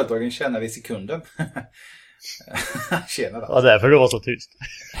mycket företagen tjänar i sekunden. Tjänar alltså. Ja, därför det var så tyst.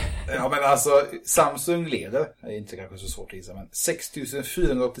 Ja, men alltså Samsung leder, det är inte kanske så svårt att gissa, men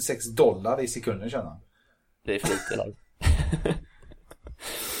 $6,486 i sekunden tjänar. Det är fint.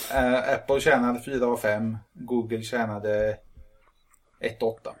 Apple tjänade 4,5, Google tjänade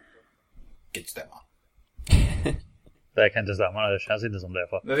 1,8. Vilket stämma. Det kan inte stämma, det känns inte som det.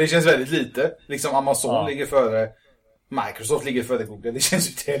 Det känns väldigt lite. Liksom Amazon ligger före, Microsoft ligger före Google. Det känns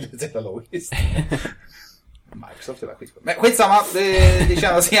ju inte helt logiskt. Microsoft är väl skitbra. Men skitsamma, det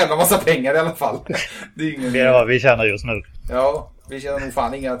tjänas en jävla massa pengar i alla fall. Det är ingen... Det är vad vi tjänar just nu. Ja, vi tjänar nog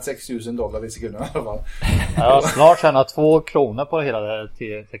fan inga $6,000 i sekunden i alla fall. Jag snart tjänar 2 kronor på hela det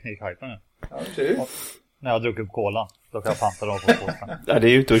teknikhypen nu. Ja, det när jag har druckit upp kolan. Då kan jag panta dem på påsen. Ja, det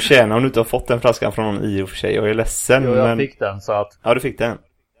är ju inte att tjäna om du inte har fått den flaskan från någon i och för sig. Jag är ledsen. Jo, jag fick den så att... Ja, du fick den.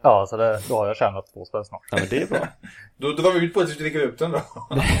 Ja, så då har jag tjänat 2 spänn snart. Ja, men det är bra. Då drar vi ut på att du dricker upp den då.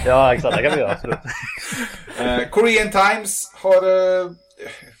 Ja, exakt. Det kan vi göra, absolut. Korean Times har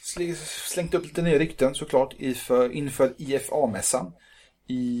slängt upp lite nya rykten såklart inför IFA-mässan.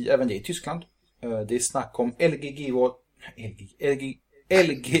 Även det i Tyskland. Det är snack om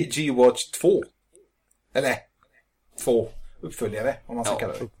LG Watch 2. Eller 2 uppföljare om man ska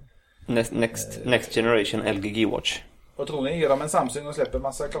kalla det. Next generation LG Watch. Vad tror ni? Gör de en Samsung och släpper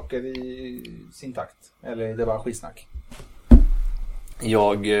massa klockor i sin takt? Eller är det bara skitsnack?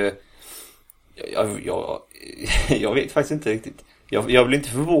 Jag vet faktiskt inte riktigt. Jag blir inte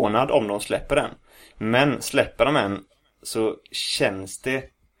förvånad om de släpper den. Men släpper de en så känns det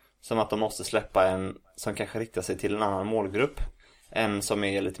som att de måste släppa en som kanske riktar sig till en annan målgrupp. En som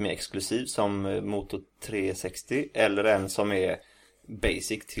är lite mer exklusiv som Moto 360 eller en som är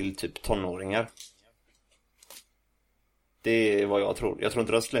basic till typ tonåringar. Det är vad jag tror. Jag tror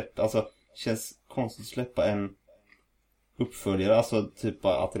inte det har släppt, alltså känns konstigt att släppa en uppföljare, alltså typ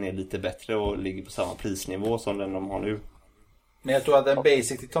att den är lite bättre och ligger på samma prisnivå som den de har nu. Men jag tror att den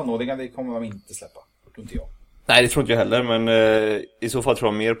basic till tonåringar, det kommer de inte släppa. Tror inte jag. Nej, det tror inte jag heller, men i så fall tror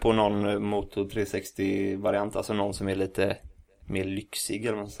jag mer på någon Moto 360-variant, alltså någon som är lite mer lyxig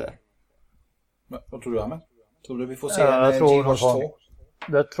eller vad man säger. Vad tror du, Ahmed? Tror du vi får se en G-Watch 2?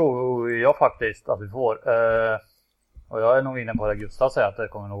 Det tror jag faktiskt att vi får. Och jag är nog inne på det Gustav säger, att det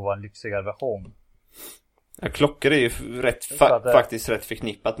kommer nog vara en lyxigare version. Ja, klockor är ju faktiskt rätt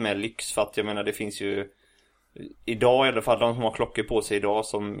förknippat med lyx, för att jag menar det finns ju idag i alla fall de som har klockor på sig idag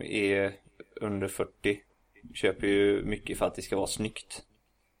som är under 40 köper ju mycket för att det ska vara snyggt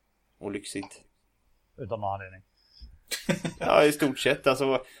och lyxigt. Utan någon anledning. Ja, i stort sett.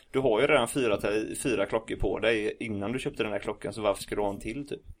 Alltså, du har ju redan 4 klockor på dig innan du köpte den här klockan, så varför ska du ha en till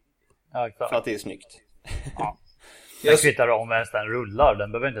typ? Ja, exakt. För att det är snyggt. Ja. Jag kvittar om ens den rullar.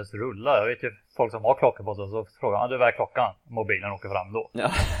 Den behöver inte ens rulla. Jag vet ju folk som har klockor på sig, så frågar man, du är klockan? Mobilen åker fram då.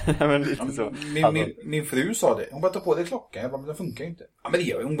 Ja, men lite så. Min fru sa det. Hon bara tar på dig klockan. Jag bara, men den funkar ju inte. Ja, men det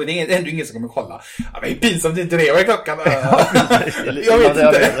gör hon. Det är ändå ingen som kommer kolla. Ja, men det är pinsamt inte det. Vad är klockan? Jag vet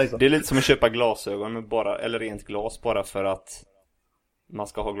inte. Det är lite som att köpa glasögon med eller rent glas bara för att man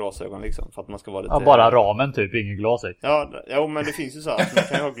ska ha glasögon liksom, för att man ska vara lite... Ja, bara ramen typ, ingen glas i. Ja, men det finns ju så att man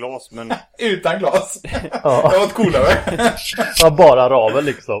kan ju ha glas, men... Utan glas? Ja. Det var ett coolare. Ja, bara ramen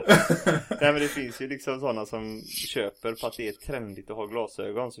liksom. Nej, men det finns ju liksom sådana som köper för att det är trendigt att ha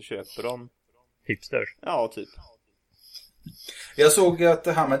glasögon, så köper de... Hipsters. Ja, typ. Jag såg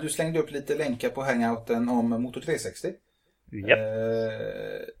att du slängde upp lite länkar på Hangouten om Moto 360. Yep.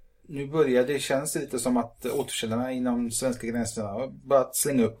 nu börjar det känns lite som att återförsäljarna inom svenska gränserna har börjat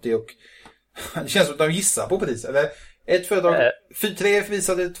slänga upp det och det känns som att de gissar på pris. Eller ett företag, 3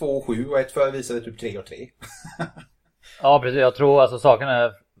 visade 2,7 och ett företag visade typ 3,3. Ja, precis. Jag tror alltså saken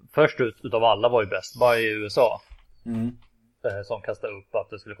är först ut utav alla var ju Best Buy i USA. Som kastade upp att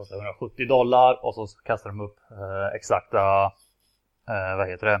det skulle kosta $170 och så kastade de upp exakta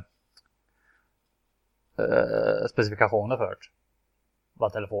specifikationer för det.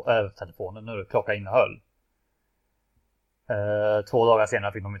 Vad telefonen nu klockan innehöll. 2 dagar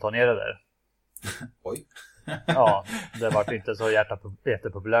senare fick de ta ner det där. Oj. Ja, det var inte så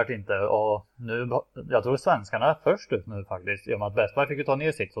jättepopulärt inte. Och nu, jag tror svenskarna är först ut nu faktiskt. I och med att Best Buy fick ju ta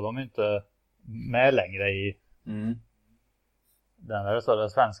ner sitt så de är inte med längre i den där. Så det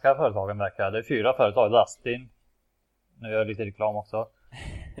svenska företagen verkar. Det är 4 företag, Dustin. Nu gör jag lite reklam också.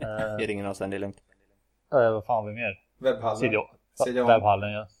 Jag ringer oss, det är lugnt. Vad fan har vi mer? Webbhallen.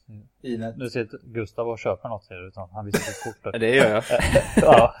 Webbhallen, ja. Inet. Nu sitter Gustav och köper något, ser det ut som. Han visar sitt kort. Det gör jag.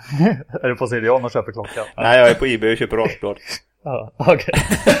 Ja. Är du på CDON och köper klockan? Nej, jag är på eBay och köper rostblad. Ja, okej.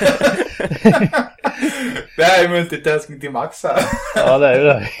 Det här är multitasking till max här. Ja, det är ju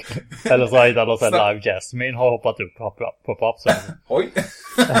det. Eller så har jag hittat att Live Jasmine har hoppat upp på så. Oj.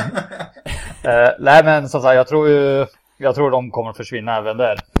 Nej, men som sagt, jag tror de kommer försvinna även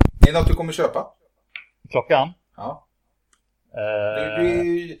där. Är det något du kommer köpa? Klockan? Ja.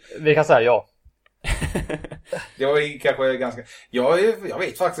 Vi kan säga ja. Det var ju kanske ganska... Jag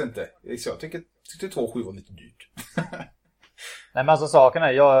vet faktiskt inte. Jag tyckte 2,7 var lite dyrt. Nej, men alltså saken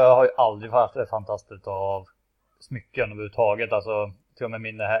är, jag har ju aldrig haft det fantastiskt av smycken överhuvudtaget. Alltså, till och med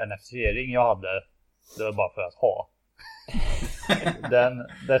min NFC-ring jag hade, det var bara för att ha. Den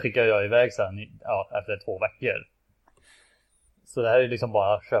skickade jag iväg sen efter 2 veckor. Så det här är liksom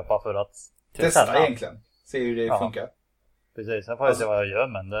bara köpa för att testa egentligen. Se hur det funkar. Precis, sen får jag se vad jag gör,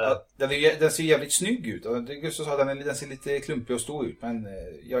 men den ser jävligt snygg ut. Och Gustav sa att den ser lite klumpig och stor ut. Men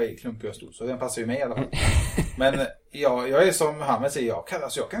jag är klumpig och stor, så den passar ju mig i alla fall. Men jag är som Hammed säger,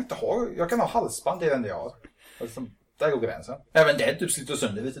 jag kan ha halsband, det är den jag har. Alltså, där går gränsen. Även det typ sliter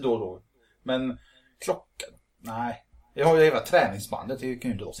sönder lite då och då. Men klockan, nej. Jag har ju hela träningsbandet, det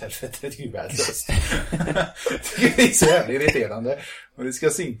kan ju inte åt helvete, det är ju världslöst. Det är så jävla irriterande. Och det ska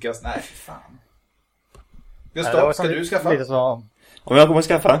synkas, nej fan. Gustav, ska du skaffa? Så... Om jag kommer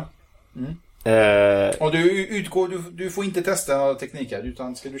skaffa? Och du får inte testa några tekniker,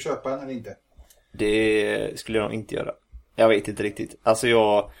 utan ska du köpa den eller inte? Det skulle jag nog inte göra. Jag vet inte riktigt. Alltså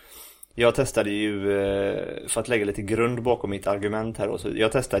jag testade ju, för att lägga lite grund bakom mitt argument här också.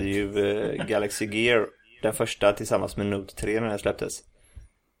 Jag testade ju Galaxy Gear, den första tillsammans med Note 3 när den släpptes.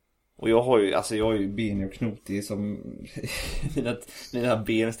 Och jag har ju ben och knotig som mina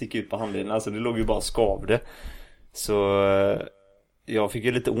ben sticker ut på handleden. Alltså det låg ju bara skavde. Så jag fick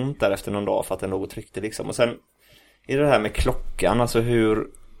ju lite ont där efter någon dag för att den låg och tryckte liksom. Och sen är det här med klockan, alltså hur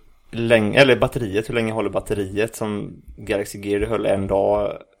länge, eller batteriet, hur länge håller batteriet? Som Galaxy Gear, det höll en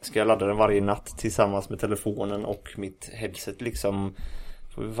dag. Ska jag ladda den varje natt tillsammans med telefonen och mitt headset liksom?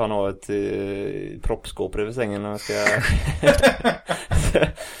 Får vi fan ha ett proppskåp över sängen när man ska...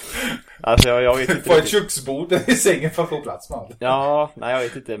 Alltså jag vet inte. Få ett köksbord i sängen för att få plats med. Ja, nej jag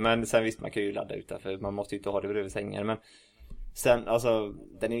vet inte. Men sen visst, man kan ju ladda utanför. Man måste ju inte ha det över sängen. Men sen, alltså,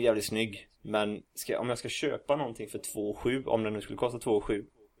 den är ju jävligt snygg. Men om jag ska köpa någonting för 2,7, om den nu skulle kosta 2,7,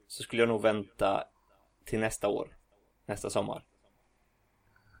 så skulle jag nog vänta till nästa år. Nästa sommar.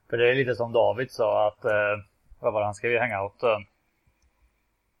 För det är lite som David sa att, vad var det han skrev i Hangout?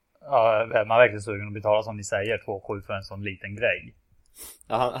 Ja, är man verkligen sugen att betala som ni säger 2,7 för en sån liten grej?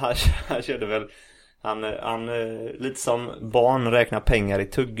 Ja, han körde väl han lite som barn räknar pengar i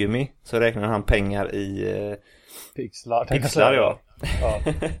tuggummi, så räknar han pengar i pixlar ja.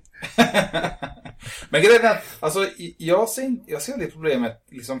 Men grejen är, alltså jag ser det problemet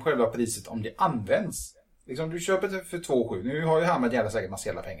liksom själva priset om det används. Liksom du köper det för 2,7. Nu har ju Hammed jävla säkert massa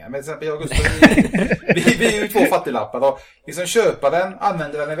jävla pengar. Men till exempel jag och Gustav, vi är ju 2 fattiglappar då. Liksom köpa den,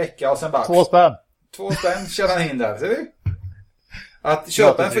 använda den en vecka och sen bara 2 spänn. 2 spänn, kör den in där, ser du? Att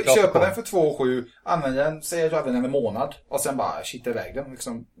köpa den för 2,7, använda den, säger att du använder den en månad och sen bara shit iväg den,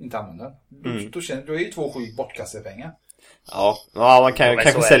 liksom inte använda den. Då är ju 2,7 bortkastade pengar. Ja, man kan ju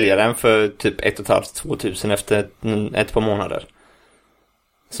kanske sälja den för typ 1,5-2,000 efter ett par månader.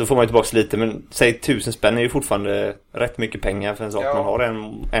 Så får man ju tillbaka lite, men säg 1,000 spänn är ju fortfarande rätt mycket pengar för en sak man har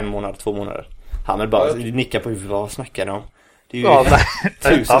en månad, 2 månader. Han vill bara nicka på huvudet, vad snackar de om? Det är ju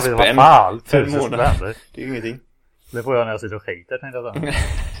 1,000 spänn för en månad. Det är ju ingenting. Det får jag när jag sitter och skiter, tänkte jag säga.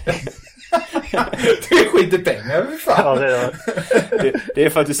 Du skiter pengar, för fan. Ja, det är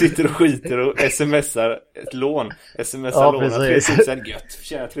för att du sitter och skiter och smsar ett lån. Smsar lån 3000 gött.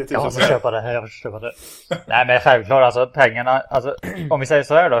 Tjäna 3000. Jag måste köpa det här, jag måste köpa det. Nej, men självklart, alltså pengarna, alltså om vi säger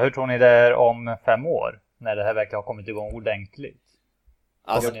så här då, hur tror ni det är om 5 år? När det här verkligen har kommit igång ordentligt.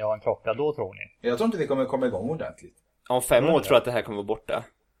 Alltså, kommer ni ha en klocka då, tror ni? Jag tror inte det kommer komma igång ordentligt. Om 5 år tror jag att det här kommer vara borta.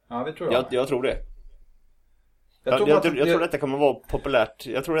 Ja, det tror jag. Jag tror det. Jag tror att det kommer vara populärt.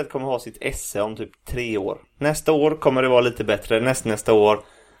 Jag tror att det kommer ha sitt esse om typ 3 år. Nästa år kommer det vara lite bättre. Nästa år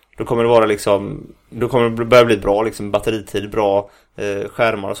då kommer det vara liksom, då kommer det börja bli bra liksom, batteritid bra,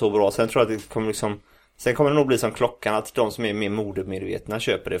 skärmar och så bra. Sen tror jag att det kommer liksom, sen kommer det nog bli som klockan, att de som är mer modemedvetna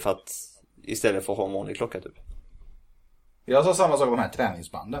köper det för att istället för att ha en vanlig klocka typ. Jag sa samma sak om de här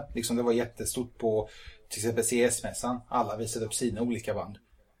träningsbanden. Liksom det var jättestort på till exempel CS-mässan. Alla visade upp sina olika band.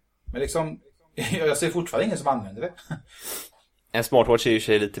 Men liksom, jag ser fortfarande ingen som använder det. En smartwatch är ju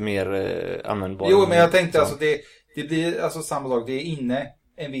sig lite mer användbar. Jo, men jag tänkte alltså det blir alltså samma sak. Det är inne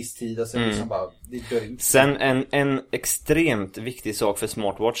en viss tid och sen liksom bara det dör ut. Sen en extremt viktig sak för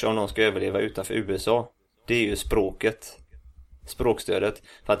smartwatch om de ska överleva utanför USA, det är ju språket. Språkstödet.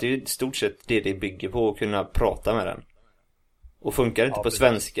 För att det är ju i stort sett det bygger på, att kunna prata med den. Och funkar inte på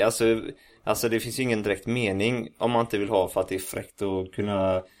svenska, alltså det finns ju ingen direkt mening om man inte vill ha, för att det är fräckt att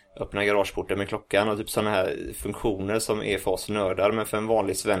kunna öppna garageporten med klockan och typ sådana här funktioner som är för oss nördar. Men för en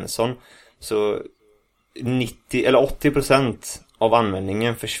vanlig Svensson så 90 eller 80% av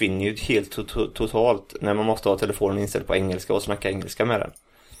användningen försvinner ju helt totalt när man måste ha telefonen inställd på engelska och snacka engelska med den.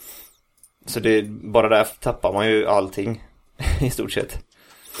 Så det, bara där tappar man ju allting i stort sett.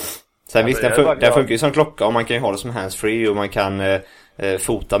 Sen visst, den funkar ju som klocka och man kan ju ha det som handsfree och man kan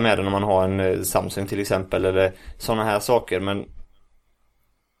fota med den om man har en Samsung till exempel eller sådana här saker. Men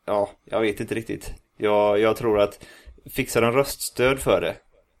ja, jag vet inte riktigt. Jag tror att fixar en röststöd för det,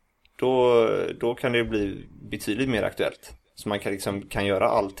 då kan det bli betydligt mer aktuellt. Så man kan göra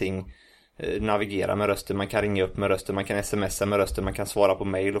allting, navigera med rösten, man kan ringa upp med rösten, man kan smsa med rösten, man kan svara på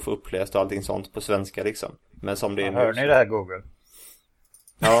mail och få uppläst och allting sånt på svenska liksom. Men som det är nu. Hör ni det här, Google?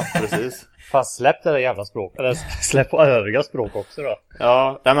 Ja, precis. Fast släpp det där jävla språk. Eller släpp på övriga språk också då.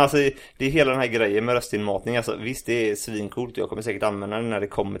 Ja, men alltså det är hela den här grejen med röstinmatning. Alltså, visst, det är svincoolt. Jag kommer säkert använda det när det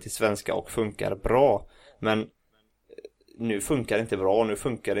kommer till svenska och funkar bra. Men nu funkar det inte bra och nu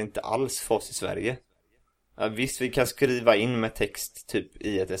funkar det inte alls för oss i Sverige. Ja, visst, vi kan skriva in med text typ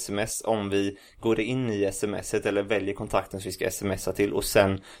i ett sms om vi går in i smset eller väljer kontakten som vi ska smsa till och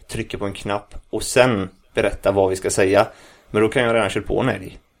sen trycker på en knapp och sen berätta vad vi ska säga. Men då kan jag redan köra på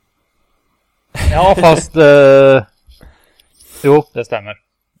nej. Ja, fast jo, det stämmer.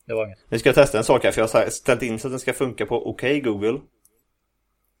 Det var inget. Nu ska jag testa en sak här, för jag har ställt in så att den ska funka på Okej Google.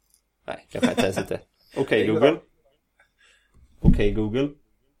 Nej, jag kan inte. Okej Google. Okej Google.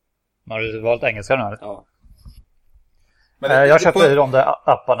 Har du valt engelska nu? Ja. Men jag köpte de där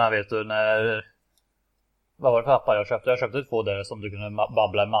apparna, vet du, när... Vad var det för appar jag köpte? Jag köpte 2 där som du kunde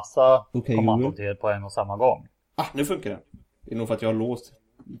babbla en massa kommandon till på en och samma gång. Nu funkar det. Det är nog för att jag har låst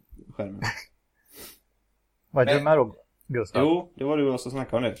skärmen. Vad är du med då, Gustav? Jo, det var du som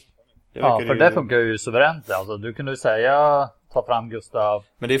snackade om det. Ja, för det funkar ju suveränt. Alltså, du kunde ju säga, ta fram Gustav.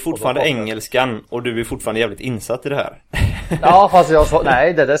 Men det är fortfarande engelskan och du är fortfarande jävligt insatt i det här. Ja, fast jag sa,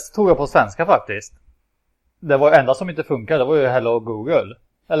 nej, det tog jag på svenska faktiskt. Det var enda som inte funkade, det var ju Hello Google.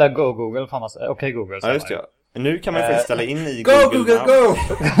 Eller Go Google, fan man säger. Okej Google. Ja, just det. Nu kan man faktiskt ställa in i Go Google Now. Go!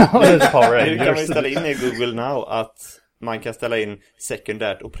 Nu kan man ställa in i Google Now att man kan ställa in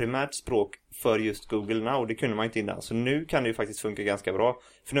sekundärt och primärt språk för just Google Now. Det kunde man inte innan. Så nu kan det ju faktiskt funka ganska bra.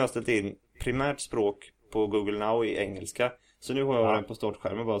 För nu har jag ställt in primärt språk på Google Now i engelska. Så nu har jag den på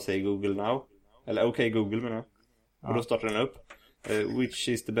startskärmen och bara säger Google Now. Eller okej Google menar jag. Och då startar den upp. Which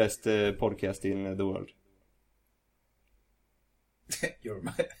is the best podcast in the world? You're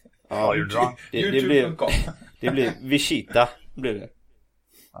my... Ja, det blir Wichita blev det.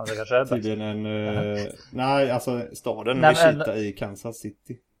 Ja, det kanske är bäst. Tydligen nej, alltså staden Wichita i Kansas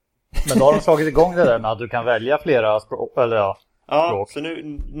City. Men då har de slagit igång det där med att du kan välja flera språk, eller ja, så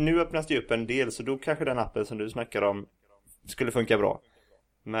nu öppnas det upp en del, så då kanske den appen som du snackar om skulle funka bra.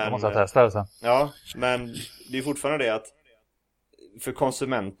 Men jag måste testa det sen. Ja, men det är fortfarande det att för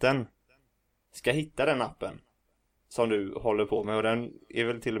konsumenten ska hitta den appen som du håller på med, och den är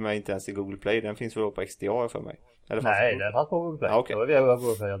väl till och med inte ens i Google Play, den finns väl på XDA för mig. Eller nej, den fanns på Google Play. Ja, okay. Det var via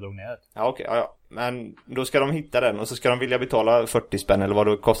Google Play jag drog ner. Ja, okej. Ja. Men då ska de hitta den och så ska de vilja betala 40 spänn eller vad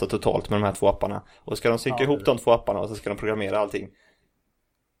det kostar totalt med de här 2 apparna. Och ska de synka ihop de 2 apparna och så ska de programmera allting.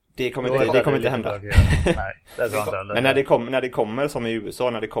 Det kommer inte hända. Nej, det tror jag inte heller. Men när det kommer som i USA,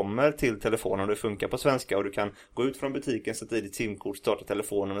 när det kommer till telefonen och det funkar på svenska och du kan gå ut från butiken, sätta i ditt simkort, starta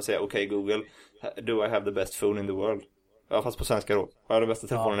telefonen och säga okej, Google, do I have the best phone in the world? Ja, fast på svenska då. Har jag den bästa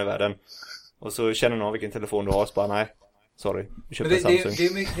telefonen i världen? Och så känner någon vilken telefon du har, så bara nej, sorry, vi köper en Samsung. Det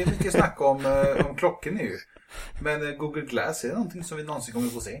är mycket snack om klockor nu. Men Google Glass, är det någonting som vi någonsin kommer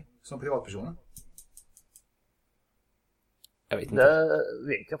få se som privatpersoner? Jag vet inte. Det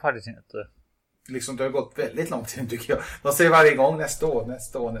vet jag faktiskt inte. Liksom det har gått väldigt långt tid tycker jag. De säger varje gång nästa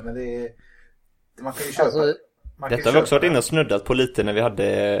år. Men det är... Man kan ju köpa... Alltså, detta har vi också varit inne och snuddat på lite när vi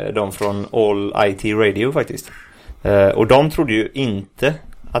hade dem från All IT Radio faktiskt. Och de trodde ju inte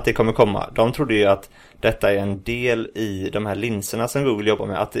att det kommer komma. De trodde ju att detta är en del i de här linserna som Google jobbar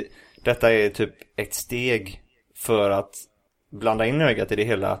med. Att detta är typ ett steg för att blanda in ögat i det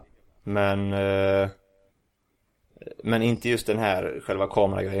hela. Men inte just den här själva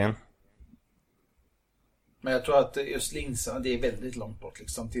kameragrejen. Men jag tror att just linserna, det är väldigt långt bort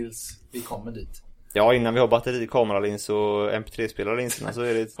liksom tills vi kommer dit. Ja, innan vi har batteri, kameralins och MP3-spelarlinserna så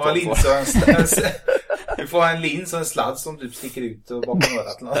är det... Du får en lins och en sladd som typ sticker ut och bakom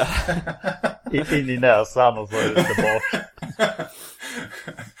örat. In i näsan och så ut tillbaka.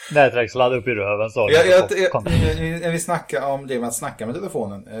 Nätverkssladd upp i röven så. När vi snackar om det man snackar med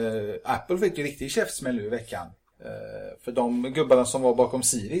telefonen. Apple fick ju riktigt käftsmäll nu i veckan. För de gubbarna som var bakom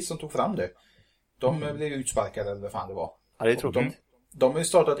Siri som tog fram det. De blev utsparkade eller vad fan det var. Ja, det är tråkigt. De har ju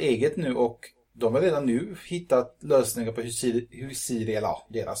startat eget nu och de har redan nu hittat lösningar på hur Siri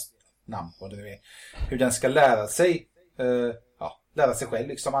eller deras namn vad det nu är. Hur den ska lära sig själv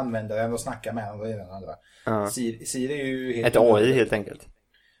liksom använda den och snacka med den och det andra. Siri är ju helt ett AI helt enkelt.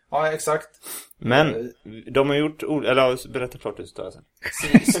 Ja, exakt. Men de har gjort eller berätta klart det står sen.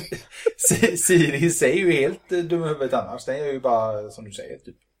 Siri säger ju helt dum huvudet annars. Den är ju bara som du säger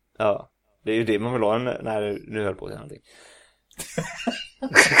typ. Ja, det är ju det man vill ha när du höll på till någonting.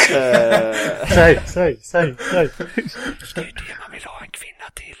 Säg. Det är det man vill ha en kvinna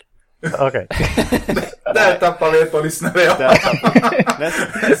till. Okej. Där tappar vi ett par lyssnare.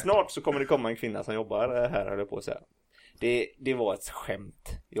 Snart så kommer det komma en kvinna som jobbar här, höll jag på att säga. Det var ett skämt.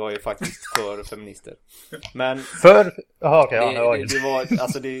 Jag är faktiskt för feminister. Men det var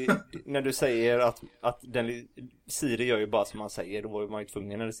alltså när du säger att Siri gör ju bara som man säger, då var man ju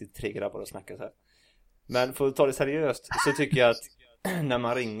tvungen när det sitter 3 grabbar och snackar så här. Men för att ta det seriöst så tycker jag att när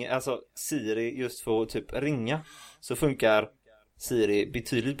man ringer, alltså Siri just för att typ ringa, så funkar Siri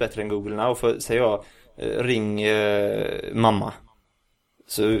betydligt bättre än Google Now. För säger jag ring mamma,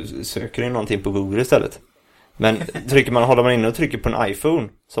 så söker den någonting på Google istället. Men håller man inne och trycker på en iPhone,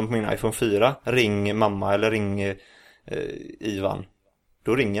 som på min iPhone 4, ring mamma eller ring Ivan,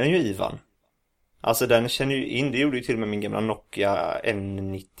 då ringer den ju Ivan. Alltså den känner ju in, det gjorde ju till och med min gamla Nokia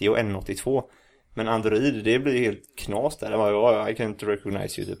N90 och N82. Men Android, det blir helt knas där. Det var I can't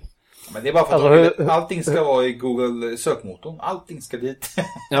recognize you typ. Men det är bara för att allting ska vara i Google sökmotorn. Allting ska dit.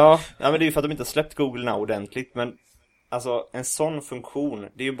 ja, men det är ju för att de inte har släppt Google Now ordentligt. Men alltså en sån funktion,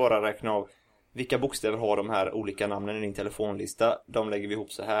 det är ju bara att räkna av vilka bokstäver har de här olika namnen i din telefonlista. De lägger vi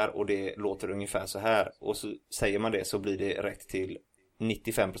ihop så här och det låter ungefär så här. Och så säger man det så blir det rätt till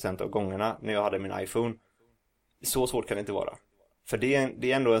 95% av gångerna när jag hade min iPhone. Så svårt kan det inte vara. För det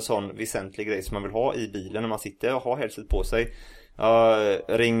är ändå en sån väsentlig grej som man vill ha i bilen när man sitter och har headset på sig.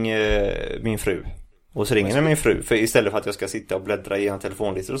 Ring min fru. Och så ringer min fru. För istället för att jag ska sitta och bläddra igenom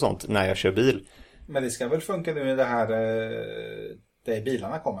telefonlistor och sånt när jag kör bil. Men det ska väl funka nu med det här där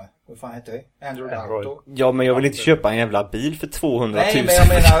bilarna kommer. Vad fan heter det? Android Auto. Ja, men jag vill inte köpa en jävla bil för 200 000. Nej, men jag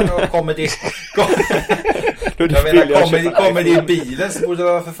menar, kommer det i bilen så borde det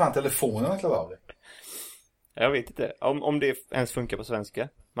vara för fan telefonen att klara av det. Jag vet inte. Om det ens funkar på svenska.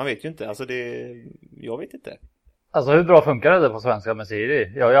 Man vet ju inte. Alltså jag vet inte. Alltså hur bra funkar det på svenska med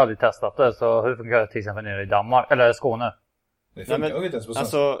Siri? Jag har ju aldrig testat det. Så hur funkar det till exempel nere i Danmark? Eller Skåne? Det funkar ju inte ens på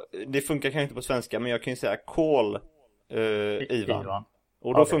svenska. Alltså det funkar kanske inte på svenska. Men jag kan ju säga call Ivan.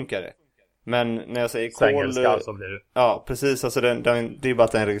 Och då funkar det. Men när jag säger call så blir det. Ja, precis. Alltså det är ju bara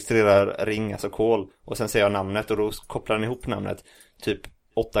att den registrerar ring, alltså call. Och sen säger jag namnet och då kopplar den ihop namnet typ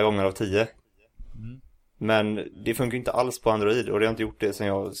 8 gånger av 10. Men det funkar inte alls på Android. Och det har inte gjort det sen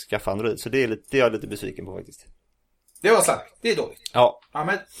jag skaffade Android. Så det är jag lite besviken på faktiskt. Det var slarvigt. Det är dåligt. Ja.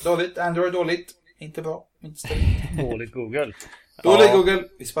 Ahmed, dåligt. Android dåligt. Inte bra. Inte dåligt Google. Dåligt Google.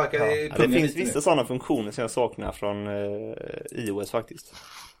 Vi sparkar i pungen. Det finns vissa sådana funktioner som jag saknar från iOS faktiskt.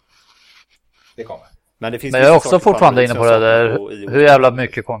 Det kommer. Men jag är också fortfarande inne på det där. Hur jävla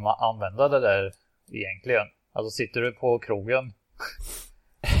mycket kommer man använda det där egentligen? Alltså sitter du på krogen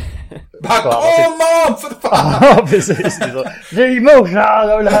Bara kom on för fan! Ja, precis. Ring morsan,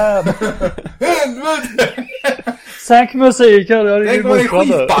 jag vill hem! Helvete! Sänk musiken, jag ringer Tänk vad en morsan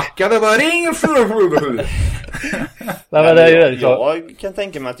nu. skitbackare, bara ring! Nej, men det är ju väldigt klart. Jag kan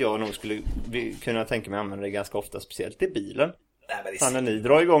tänka mig att jag nog skulle kunna tänka mig att använda det ganska ofta, speciellt i bilen. Fan, när ni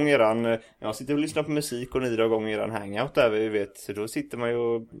drar igång jag sitter och lyssnar på musik och ni drar igång eran hangout där, vi vet, så då sitter man ju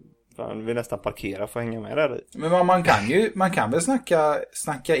och vill nästan parkera för att hänga med där. Men man kan väl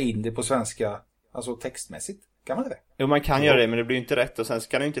snacka in det på svenska, alltså textmässigt, kan man det? Jo, man kan göra det, men det blir ju inte rätt och sen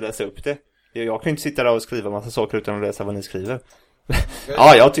ska ni inte läsa upp det. Jag kan inte sitta där och skriva massa saker utan att läsa vad ni skriver.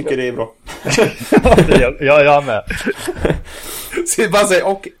 Ja, jag tycker det är bra. Jag med. Så bara säga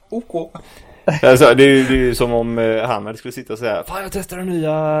OK. Alltså, det är ju som om Hamed skulle sitta och säga: fan, jag testar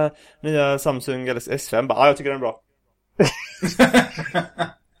den nya Samsung Galaxy S5. Bara, jag tycker den är bra.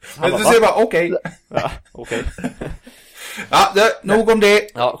 Men du säger bara okej. Ja, okej. Ja, nog om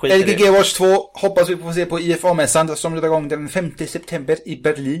det. Ja, skit i LGG Watch 2 hoppas vi får se på IFA-mässan som drar igång den 5 september i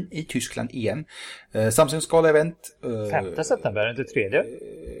Berlin i Tyskland igen. Samsung Skala-event. 5 september, inte 3? Uh,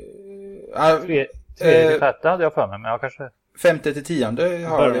 3-5 hade jag för mig, men jag kanske... 5-10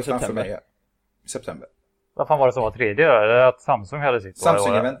 har jag det framför mig. September. Vad fan var det som var 3? Eller att Samsung hade sitt?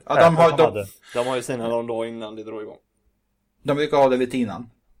 Samsung-event. Ja, de har ju sina någon dag innan det drar igång. De brukar ha det lite innan.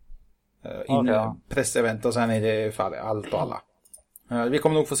 Okay. Pressevent och sen är det för allt och alla. Vi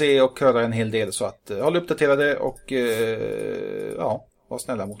kommer nog få se och höra en hel del, så att håll uppdaterade och var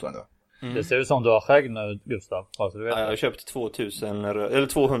snälla mot varandra. Mm. Det ser ut som du har skägg nu, Gustav. Alltså, du vet. Ja, jag har köpt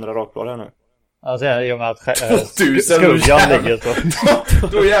 200 rakblad här nu. Alltså, i och med att 2000 skuggan ligger så.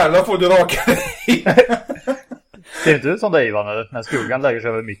 Då jävlar får du raka dig. Ser inte ut som det, Ivan, eller? När skuggan lägger sig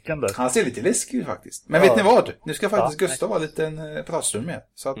över micken där. Han ser lite läskig ut faktiskt. Men vet ni vad? Nu ska faktiskt Gustav ha en liten pratstund med.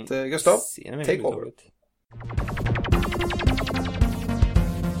 Så att Gustav, take over.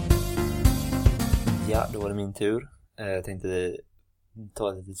 Ja, då var det min tur. Jag tänkte ta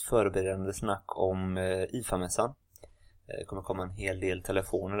ett litet förberedande snack om IFA-mässan. Det kommer komma en hel del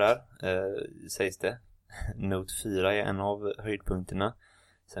telefoner där, sägs det. Note 4 är en av höjdpunkterna.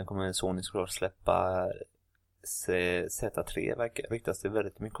 Sen kommer Sony såklart släppa Z3, ryktas det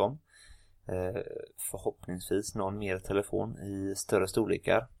väldigt mycket om. Förhoppningsvis någon mer telefon i större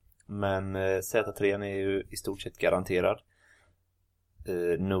storlekar. Men Z3 är ju i stort sett garanterad.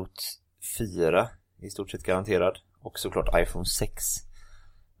 Note 4 är i stort sett garanterad. Och såklart iPhone 6.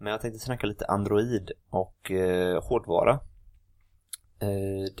 Men jag tänkte snacka lite Android och hårdvara.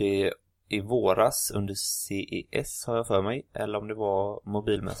 Det i våras under CES har jag för mig, eller om det var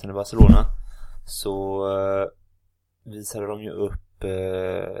mobilmässan i Barcelona, så visade de ju upp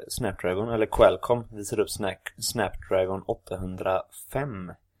Snapdragon, eller Qualcomm visade upp Snapdragon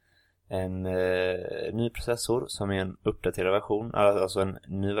 805. En ny processor som är en uppdaterad version, alltså en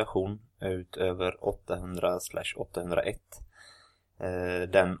ny version utöver 800/801.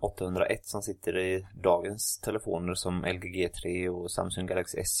 Den 801 som sitter i dagens telefoner som LG G3 och Samsung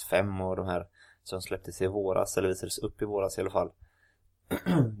Galaxy S5 och de här som släpptes i våras, eller visades upp i våras i alla fall.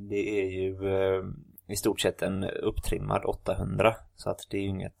 Det är ju i stort sett en upptrimmad 800, så att det är ju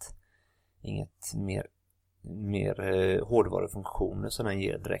inget mer hårdvarufunktioner som den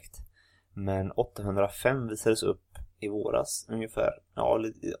ger direkt. Men 805 visades upp i våras ungefär,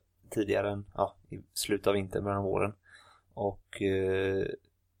 tidigare än i slutet av vintern, början av våren. Och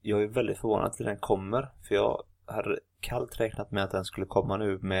jag är väldigt förvånad att den kommer, för jag hade kallt räknat med att den skulle komma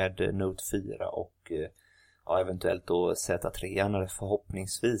nu med Note 4 och eventuellt då Z3, eller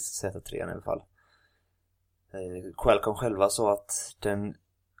förhoppningsvis Z3 i alla fall. Qualcomm själva sa att den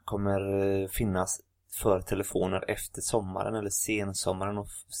kommer finnas för telefoner efter sommaren eller sensommaren och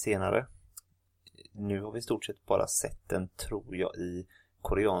senare. Nu har vi i stort sett bara sett den, tror jag, i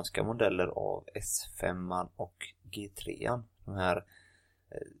koreanska modeller av S5 och G3. De här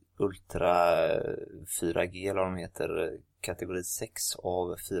Ultra 4G, eller vad de heter, kategori 6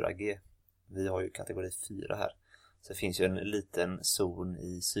 av 4G. Vi har ju kategori 4 här. Så det finns ju en liten zon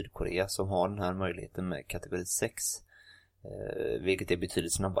i Sydkorea som har den här möjligheten med kategori 6. Vilket är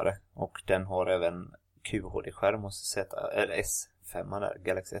betydligt snabbare. Och den har även QHD-skärm hos S5 där,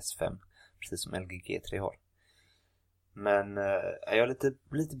 Galaxy S5. Precis som LG G3 har. Men jag är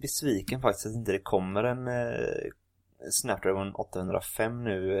lite besviken faktiskt att inte det kommer en Snapdragon 805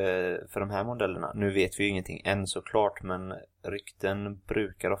 nu för de här modellerna. Nu vet vi ju ingenting än såklart, men rykten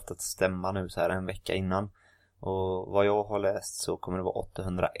brukar ofta stämma nu så här en vecka innan. Och vad jag har läst så kommer det vara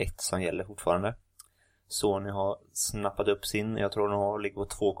 801 som gäller fortfarande. Sony har snappat upp sin, jag tror de ligger på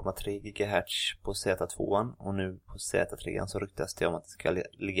 2,3 GHz på Z2 och nu på Z3 så ryktas det om att det ska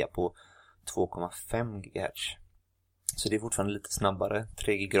ligga på 2,5 GHz. Så det är fortfarande lite snabbare.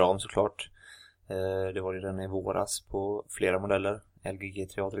 3 GB RAM såklart. Det var ju den i våras på flera modeller. LG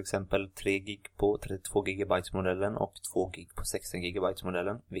G3A till exempel. 3 GB på 32 GB modellen och 2 GB på 16 GB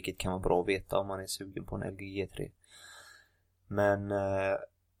modellen. Vilket kan vara bra att veta om man är sugen på en LG G3. Men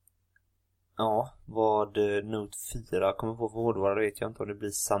ja, vad Note 4 kommer få för hårdvara vet jag inte. Om det blir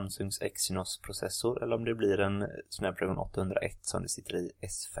Samsungs Exynos-processor eller om det blir en Snapdragon 801 som det sitter i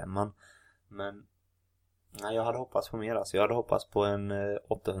S5. Men nej, jag hade hoppats på mer. Alltså. Jag hade hoppats på en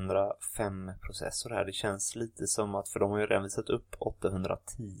 805-processor här. Det känns lite som att, för de har ju redan visat upp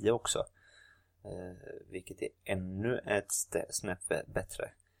 810 också. Vilket är ännu ett snäpp bättre.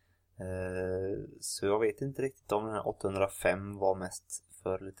 Så jag vet inte riktigt om den här 805 var mest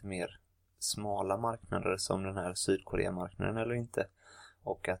för lite mer smala marknader som den här Sydkorea-marknaden eller inte.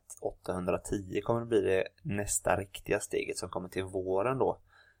 Och att 810 kommer att bli det nästa riktiga steget som kommer till våren då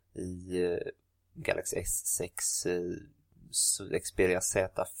i Galaxy S6, Xperia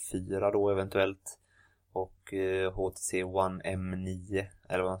Z4 då eventuellt och HTC One M9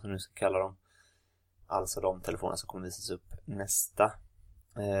 eller vad man nu ska kalla dem. Alltså de telefoner som kommer visas upp nästa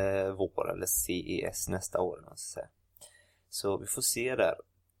vår eller CES nästa år. Så vi får se där.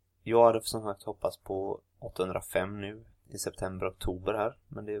 Jag hade som sagt hoppats på 805 nu i september-oktober här.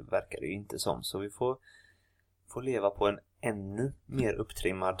 Men det verkar det ju inte som. Så vi får leva på en ännu mer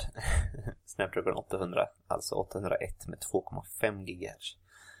upptrimmad Snapdragon 800. Alltså 801 med 2,5 GHz.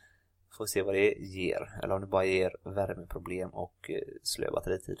 Får se vad det ger. Eller om det bara ger värmeproblem och slö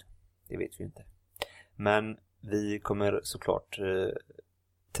batteritid. Det vet vi inte. Men vi kommer såklart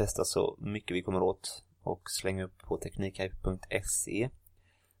testa så mycket vi kommer åt. Och slänga upp på teknikhype.se.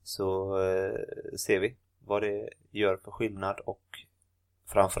 Så ser vi vad det gör för skillnad. Och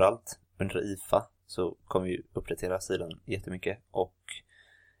framförallt under IFA så kommer vi uppdatera sidan jättemycket. Och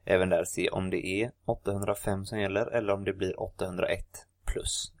även där se om det är 805 som gäller. Eller om det blir 801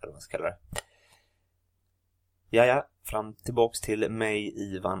 plus. Eller vad man ska kalla det. Jaja, fram tillbaks till mig,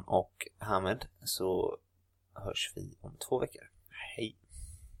 Ivan och Hamed. Så hörs vi om 2 veckor. Hej!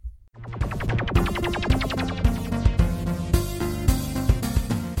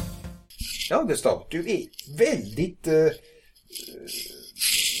 Ja, Gustav, du är väldigt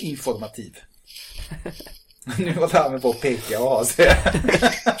informativ. Nu var det här med att peka och ha sig.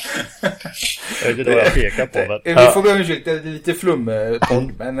 Jag vet inte vad jag pekar på. Men... Vi får be om ursäkt, det är lite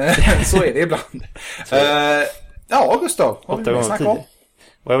flumpodd, men så är det ibland. Ja, Gustav, vad vill du snacka om?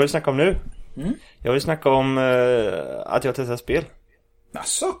 Vad jag vill snacka om nu? Jag vill snacka om att jag testar spel.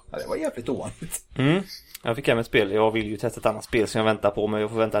 Asså, det var jävligt ovanligt. Jag fick hem ett spel. Jag vill ju testa ett annat spel som jag väntar på, men jag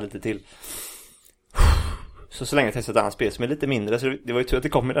får vänta lite till. Så länge jag testar ett annat spel som är lite mindre. Så det var ju tur att det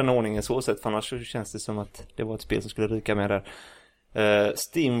kom i den ordningen så sett. För annars så känns det som att det var ett spel som skulle ryka med där.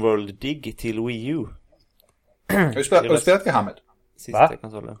 SteamWorld Dig till Wii U. Har du spelat det, Hamed? Sista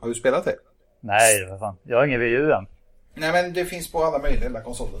konsolen. Har du spelat det? Nej, vad fan. Jag har ingen Wii U än. Nej, men det finns på alla möjliga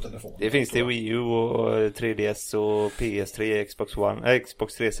konsoler och telefoner. Det finns det Wii U och 3DS och PS3, Xbox One,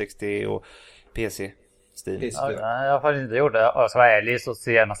 Xbox 360 och PC. Steam. Ja, jag har faktiskt inte gjort det. Jag ska vara ärlig, så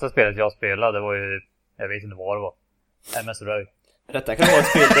senaste spelet jag spelade, det var ju, jag vet inte vad det var. MS Röj. Detta kan vara ett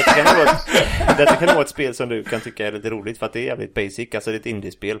spel, detta kan vara ett spel som du kan tycka är lite roligt för att det är jävligt basic, alltså det är ett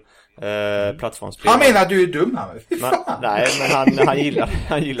indiespel, plattformsspel. Han menar att du är dum här. Nej, men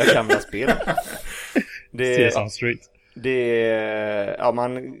han gillar gamla spel. Sesame Street. Det är, ja,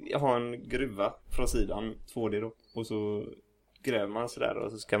 man har en gruva från sidan 2D då, och så gräver man sådär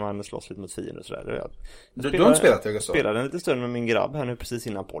och så ska man slåss lite mot fiender och sådär. Du har inte spelat det, Gustav? Jag spelade en liten stund med min grabb här nu precis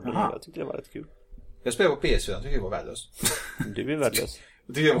innan podden. Jag tyckte det var rätt kul. Jag spelade på PS4, jag tycker det var värdelös. Du är värdelös.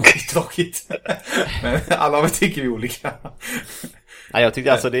 Jag tycker det var skittråkigt. Men alla tycker vi olika. Nej, jag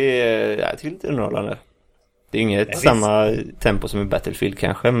tyckte alltså det är, jag tycker lite underhållande. Det är inget samma tempo som i Battlefield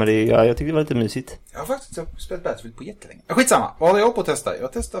kanske, men det är, jag tyckte det var lite mysigt. Jag har faktiskt spelat Battlefield på jättelänge. Skitsamma, vad håller jag på att testa?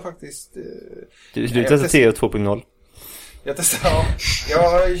 Jag testar faktiskt... Du testar TO 2.0. Jag testar,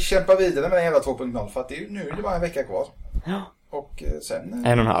 jag kämpar vidare med den jävla 2.0 för att nu är det bara en vecka kvar. Ja. Och sen...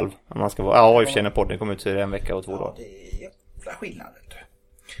 1,5 om man ska vara... Ja, i och för sig när podden kommer ut så är det en vecka och 2 dagar. Ja, det är jävla skillnad.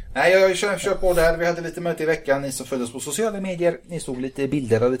 Nej, jag kör på det här. Vi hade lite möte i veckan. Ni som följde oss på sociala medier. Ni såg lite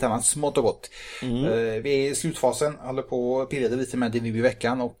bilder och lite annat smått och gott. Vi är i slutfasen. Håller på och pillade lite med det nu i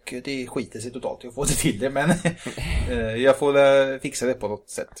veckan. Och det skiter sig totalt. Jag får inte till det. Men jag får fixa det på något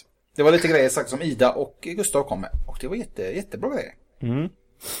sätt. Det var lite grejer sagt som Ida och Gustav kom med. Och det var jättebra grejer.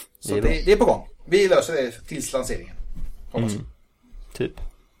 Så det är på gång. Vi löser det tills lanseringen. Typ.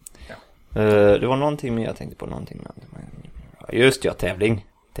 Ja. Det var någonting mer jag tänkte på. Någonting med. Just ja, tävling.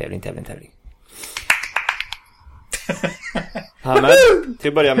 Hamed, till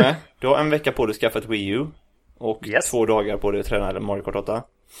att börja med. Du har en vecka på dig att skaffa ett Wii U. Och 2 dagar på det att träna Mario Kart 8.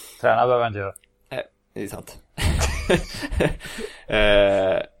 Träna behöver jag inte göra. Det är sant.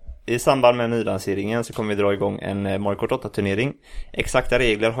 I samband med nylanseringen så kommer vi dra igång en Mario Kart 8-turnering. Exakta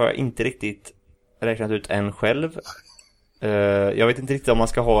regler har jag inte riktigt räknat ut än själv. Jag vet inte riktigt om man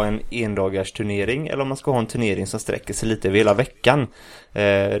ska ha en endagars turnering eller om man ska ha en turnering som sträcker sig lite över hela veckan.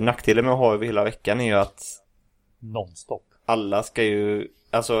 Nackdelen med att ha över hela veckan är ju att nonstop. Alla ska ju,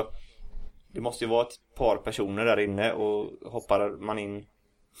 alltså det måste ju vara ett par personer där inne och hoppar man in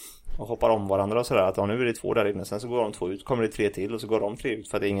och hoppar om varandra och sådär, att nu är det 2 där inne, sen så går de 2 ut, kommer det 3 till och så går de 3 ut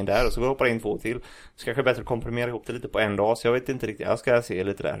för att det är ingen där och så hoppar in 2 till. Så kanske bättre komprimera ihop det lite på en dag, så jag vet inte riktigt, jag ska se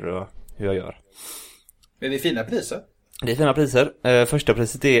lite där hur jag gör. Är det fina priser? Det är fina priser. Första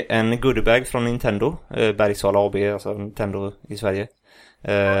priset är en goodiebag från Nintendo, Bergsala AB, alltså Nintendo i Sverige.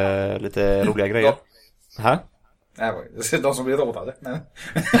 Lite roliga grejer. Här? Nej, det är de som blir rådade, men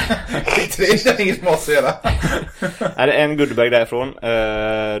det är inget som måste göra. Det är en goodiebag därifrån.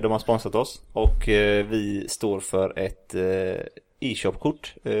 De har sponsrat oss och vi står för ett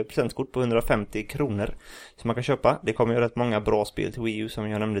e-shop-kort, presentkort på 150 kronor som man kan köpa. Det kommer ju rätt många bra spel till Wii U som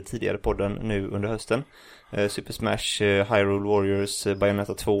jag nämnde tidigare på podden nu under hösten. Super Smash, Hyrule Warriors,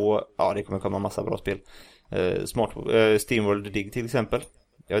 Bayonetta 2, ja det kommer komma massa bra spel. SteamWorld Dig till exempel.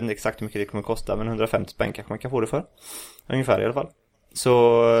 Jag vet inte exakt hur mycket det kommer kosta, men 150 spänn kanske man kan få det för. Ungefär i alla fall.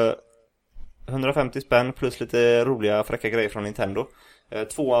 Så 150 spänn plus lite roliga fräcka grejer från Nintendo.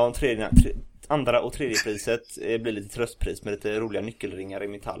 Andra och tredje priset blir lite tröstpris med lite roliga nyckelringar i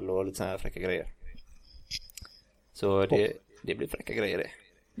metall och lite såna här fräcka grejer. Så det blir fräcka grejer det.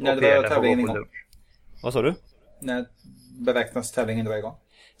 När drar tävlingen igång? Vad sa du? När beräknas tävlingen dra igång?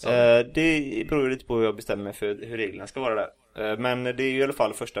 Det beror lite på hur jag bestämmer mig för hur reglerna ska vara där. Men det är ju i alla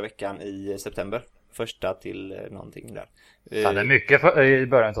fall första veckan i september. Första till någonting där. Ja, det är mycket i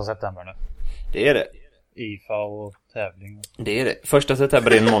början av september nu. Det är det. IFA och tävling. Det är det. Första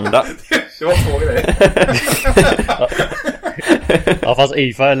september är en måndag. Det var 2 grejer. Ja, fast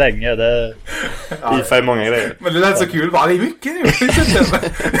IFA är länge. IFA är många grejer. Men det lät så kul. Bara, det är mycket nu.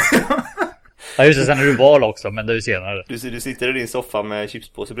 Ja, just det, sen är du val också, men det är ju senare. Du sitter i din soffa med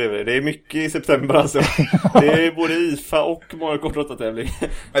chipspåse bredvid dig. Det är mycket i september alltså. Det är både IFA och Mario Kart 8-tävling.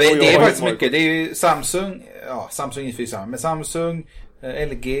 Det är faktiskt mycket. Det är ju Samsung. Ja, Samsung inte för samma. Men Samsung,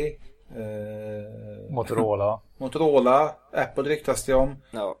 LG, Motorola, Apple ryktas det om.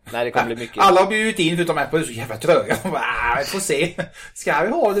 Ja, nej, det kommer bli mycket. Alla har bjudit in utom Apple, är så jävla tröga. Vi får se. Ska vi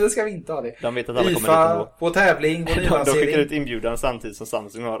ha det eller ska vi inte ha det? De vet att alla IFA, kommer dit på tävling, på de skickar ut inbjudan samtidigt som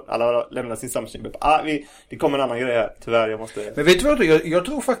Samsung har. Alla har lämnat sin Samsung. Det kommer en annan grej här. Tyvärr, jag måste... Men vet du vad? Jag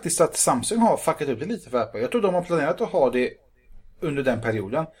tror faktiskt att Samsung har fuckat upp det lite för Apple. Jag tror de har planerat att ha det under den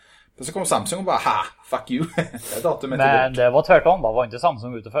perioden. Men så kom Samsung och bara, fuck you. Men det var tvärtom, var inte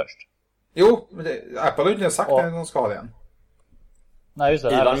Samsung ute först? Jo, men Apple har ju inte sagt när de ska ha det än. Nej, just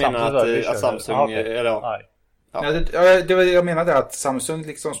det. Ivan menar att Samsung... Det var det jag menade, att Samsung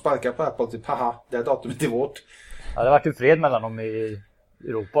liksom sparkar på Apple typ, det här datumet är vårt. Ja, det var ju fred mellan dem i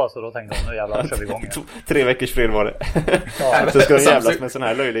Europa, så då tänkte de, nu jävlar kör vi igång. 3 veckors fred var det. Så ska de jävlas med sån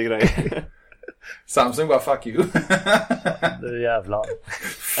här löjlig grej. Samsung bara, fuck you. Du jävlar.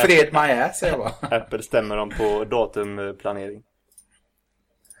 Fred my ass, säger jag bara. Apple stämmer dem på datumplanering.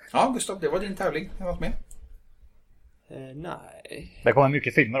 Ja, Gustav, det var din tävling. Har du något med? Nej. Det kommer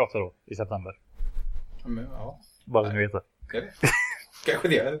mycket filmer också då, i september. Men, ja. Bara så ni vet det. Kanske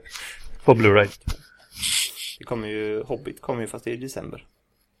det. På Blu-ray. Det kommer ju, Hobbit kommer ju fast det är i december.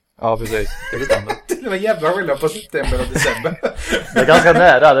 Ja, precis. Det är december. Det var jävla skillnad på september och december. Det är ganska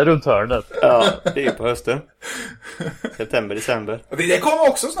nära, det är runt hörnet. Ja, det är på hösten. September, december. Det kommer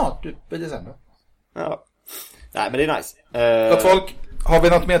också snart, i december. Ja. Nej, men det är nice. Gott folk, har vi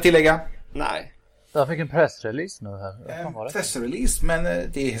något mer att tillägga? Nej. Jag fick en pressrelease nu här. Pressrelease, men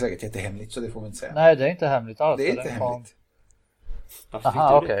det är säkert jättehemligt, så det får vi inte säga. Nej, det är inte hemligt alls. Det är inte hemligt.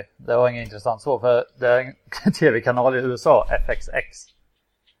 Aha, okej. Det var inget intressant så, för det är en tv-kanal i USA, FXX,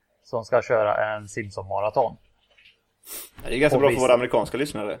 som ska köra en Simpson-maraton. Det är ganska bra för våra amerikanska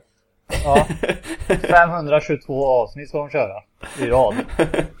lyssnare. Ja, 522 avsnitt ska de köra i rad.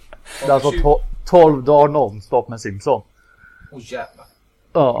 Det är alltså 12 dagar non-stop med Simpson. Jävlar.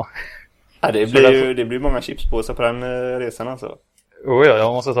 Ja. Ja, det blir många chipspåsar på den resan alltså.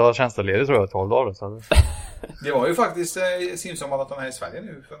 Jag måste ta tjänstledigt tror jag 12 dagar. Så. Det var ju faktiskt Simpson-maraton här i Sverige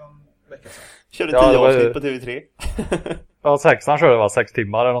nu för en vecka sedan. Körde 10 avsnitt på TV3. Ja, 6 körde 6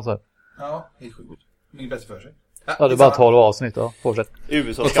 timmar eller något sånt. Ja, det är sjukt. Mycket bättre för sig. Ja, det är bara 12 avsnitt då. Fortsätt.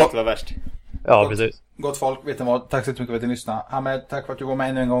 USA ska inte vara värst. Ja, precis. Gott folk, vet ni vad? Tack så mycket för att ni lyssnade. Ahmed, tack för att du var med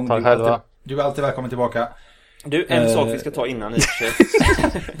ännu en gång. Tack själva. Du är alltid välkommen tillbaka. Du, en sak vi ska ta innan i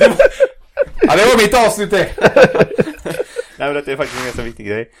Ja, det var mitt avslut det. Nej, men det är faktiskt en ganska viktig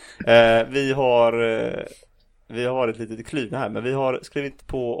grej. Vi har varit lite kluvna här, men vi har skrivit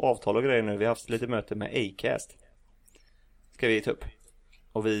på avtal och grejer nu. Vi har haft lite möte med Acast. Ska vi ta upp.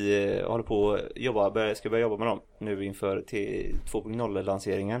 Och vi håller på att ska börja jobba med dem nu inför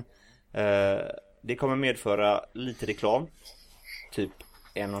 2.0-lanseringen. Det kommer medföra lite reklam. Typ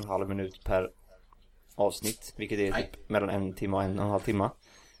 1,5 minut per avsnitt, vilket är typ mellan 1 timme och 1,5 timme.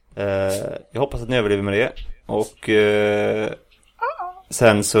 Jag hoppas att ni överlever med det. Och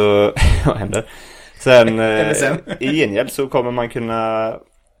sen så vad händer? Sen i gengäld så kommer man kunna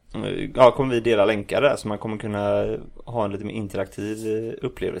kommer vi dela länkar där, så man kommer kunna ha en lite mer interaktiv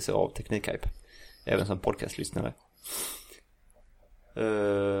upplevelse av Teknikhype även som podcastlyssnare.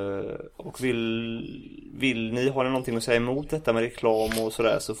 Och vill ni ha någonting att säga emot detta med reklam och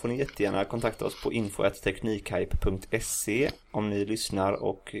sådär, så får ni jättegärna kontakta oss på info@teknikhype.se om ni lyssnar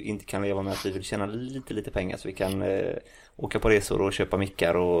och inte kan leva med att vi vill tjäna lite pengar, så vi kan åka på resor och köpa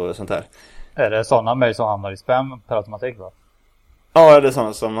mickar och sånt där. Är det sådana mejl som hamnar i spam per automatik då? Ja, det är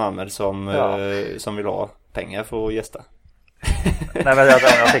sådana som Ahmed som vill ha pengar för att gästa. Nej, men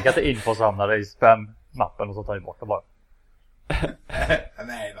jag tänker att det info som hamnar i spam-mappen och så tar vi bort det bara.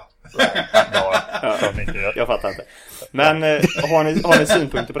 Nej då. Jag fattar inte. Men har ni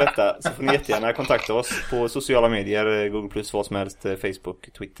synpunkter på detta, så får ni jättegärna kontakta oss på sociala medier, Google+, vad som helst, Facebook,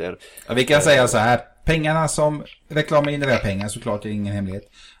 Twitter. Ja, vi kan säga så här. Pengarna som reklam genererar pengar, såklart, är ingen hemlighet.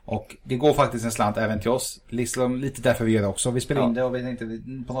 Och det går faktiskt en slant även till oss. Liksom lite därför vi gör det också. Vi spelar in det och vi tänkte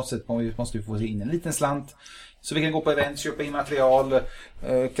på något sätt måste vi få in en liten slant. Så vi kan gå på event, köpa in material,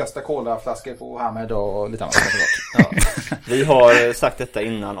 kasta colaflaskor på Hammed och lite annat. Ja. Vi har sagt detta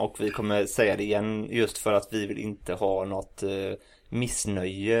innan och vi kommer säga det igen, just för att vi vill inte ha något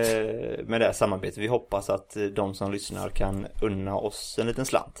missnöje med det här samarbetet. Vi hoppas att de som lyssnar kan unna oss en liten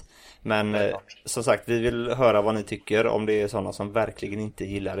slant. Men som sagt, vi vill höra vad ni tycker. Om det är sådana som verkligen inte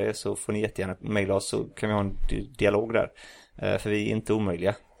gillar det, så får ni jättegärna mejla oss, så kan vi ha en dialog där. För vi är inte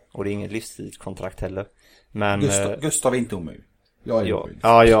omöjliga. Och det är inget livstidskontrakt heller. Men Gustav är inte omöjlig. Jag är omöjlig.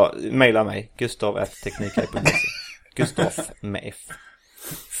 Ja, mejla mig. Gustav@teknikhype.se. Gustav med F.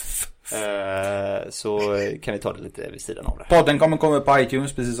 Så kan vi ta det lite vid sidan av det. Podden kommer komma upp på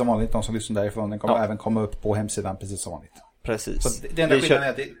iTunes precis som vanligt. De som lyssnar därifrån, den kommer även komma upp på hemsidan precis som vanligt. Precis. Så det enda skillnaden är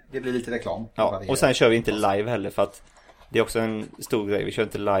att det blir lite reklam. Ja, och sen kör vi inte live heller, för att det är också en stor grej. Vi kör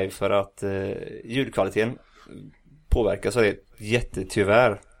inte live för att ljudkvaliteten påverkas av det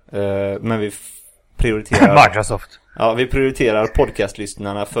jättetyvärr. Men vi prioriterar Microsoft. Ja, vi prioriterar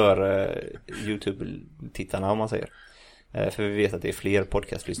podcastlyssnarna för YouTube-tittarna, om man säger. För vi vet att det är fler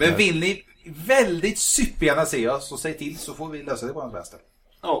podcastlyssnare. Men vill ni väldigt supergärna se oss, så säg till, så får vi lösa det på något vänster.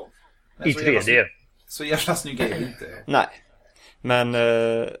 Ja. I 3D. Så jävla snygg är det inte. Nej. Men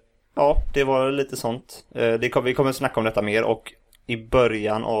ja, det var lite sånt. Vi kommer snacka om detta mer, och i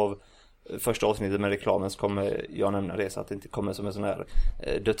början av första avsnittet med reklamen så kommer jag nämna det, så att det inte kommer som en sån här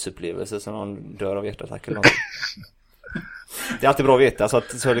dödsupplevelse som någon dör av hjärtattack eller något. Det är alltid bra att veta, så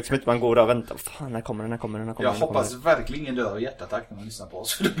att så liksom inte man går där och väntar. Fan, när kommer den? Jag hoppas verkligen ingen dör av hjärtattack när man lyssnar på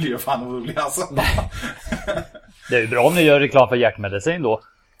oss, för det blir fan orolig alltså. Det är ju bra om ni gör reklam för hjärtmedicin då.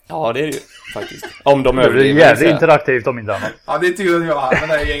 Ja, det är det ju faktiskt. Om de överlever. Det är jävligt interaktivt om inte annat. Ja, det är tur att jag har med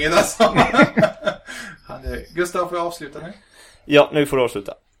det här gänget alltså. Gustav, får jag avsluta nu? Ja, nu får du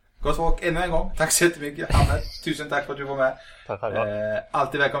avsluta. Gott folk, ännu en gång. Tack så jättemycket, Ahmed. Tusen tack för att du var med. Tack.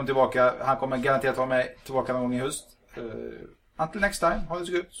 Alltid välkommen tillbaka. Han kommer garanterat vara med tillbaka någon gång i höst. Until next time. Ha det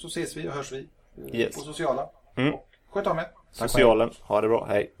så gott, så ses vi och hörs vi på sociala. Sköt om er. Socialen, ha det bra.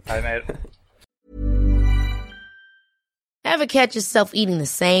 Hej. Hej med er. Ever catch yourself eating the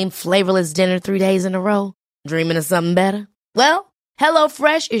same flavorless dinner 3 days in a row? Dreaming of something better? Well,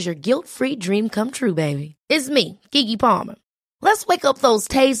 HelloFresh is your guilt-free dream come true, baby. It's me, Keke Palmer. Let's wake up those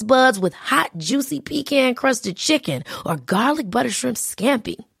taste buds with hot, juicy pecan-crusted chicken or garlic butter shrimp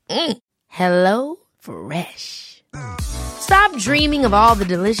scampi. Hello Fresh. Stop dreaming of all the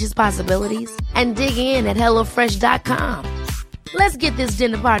delicious possibilities and dig in at HelloFresh.com. Let's get this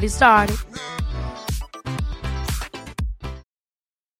dinner party started.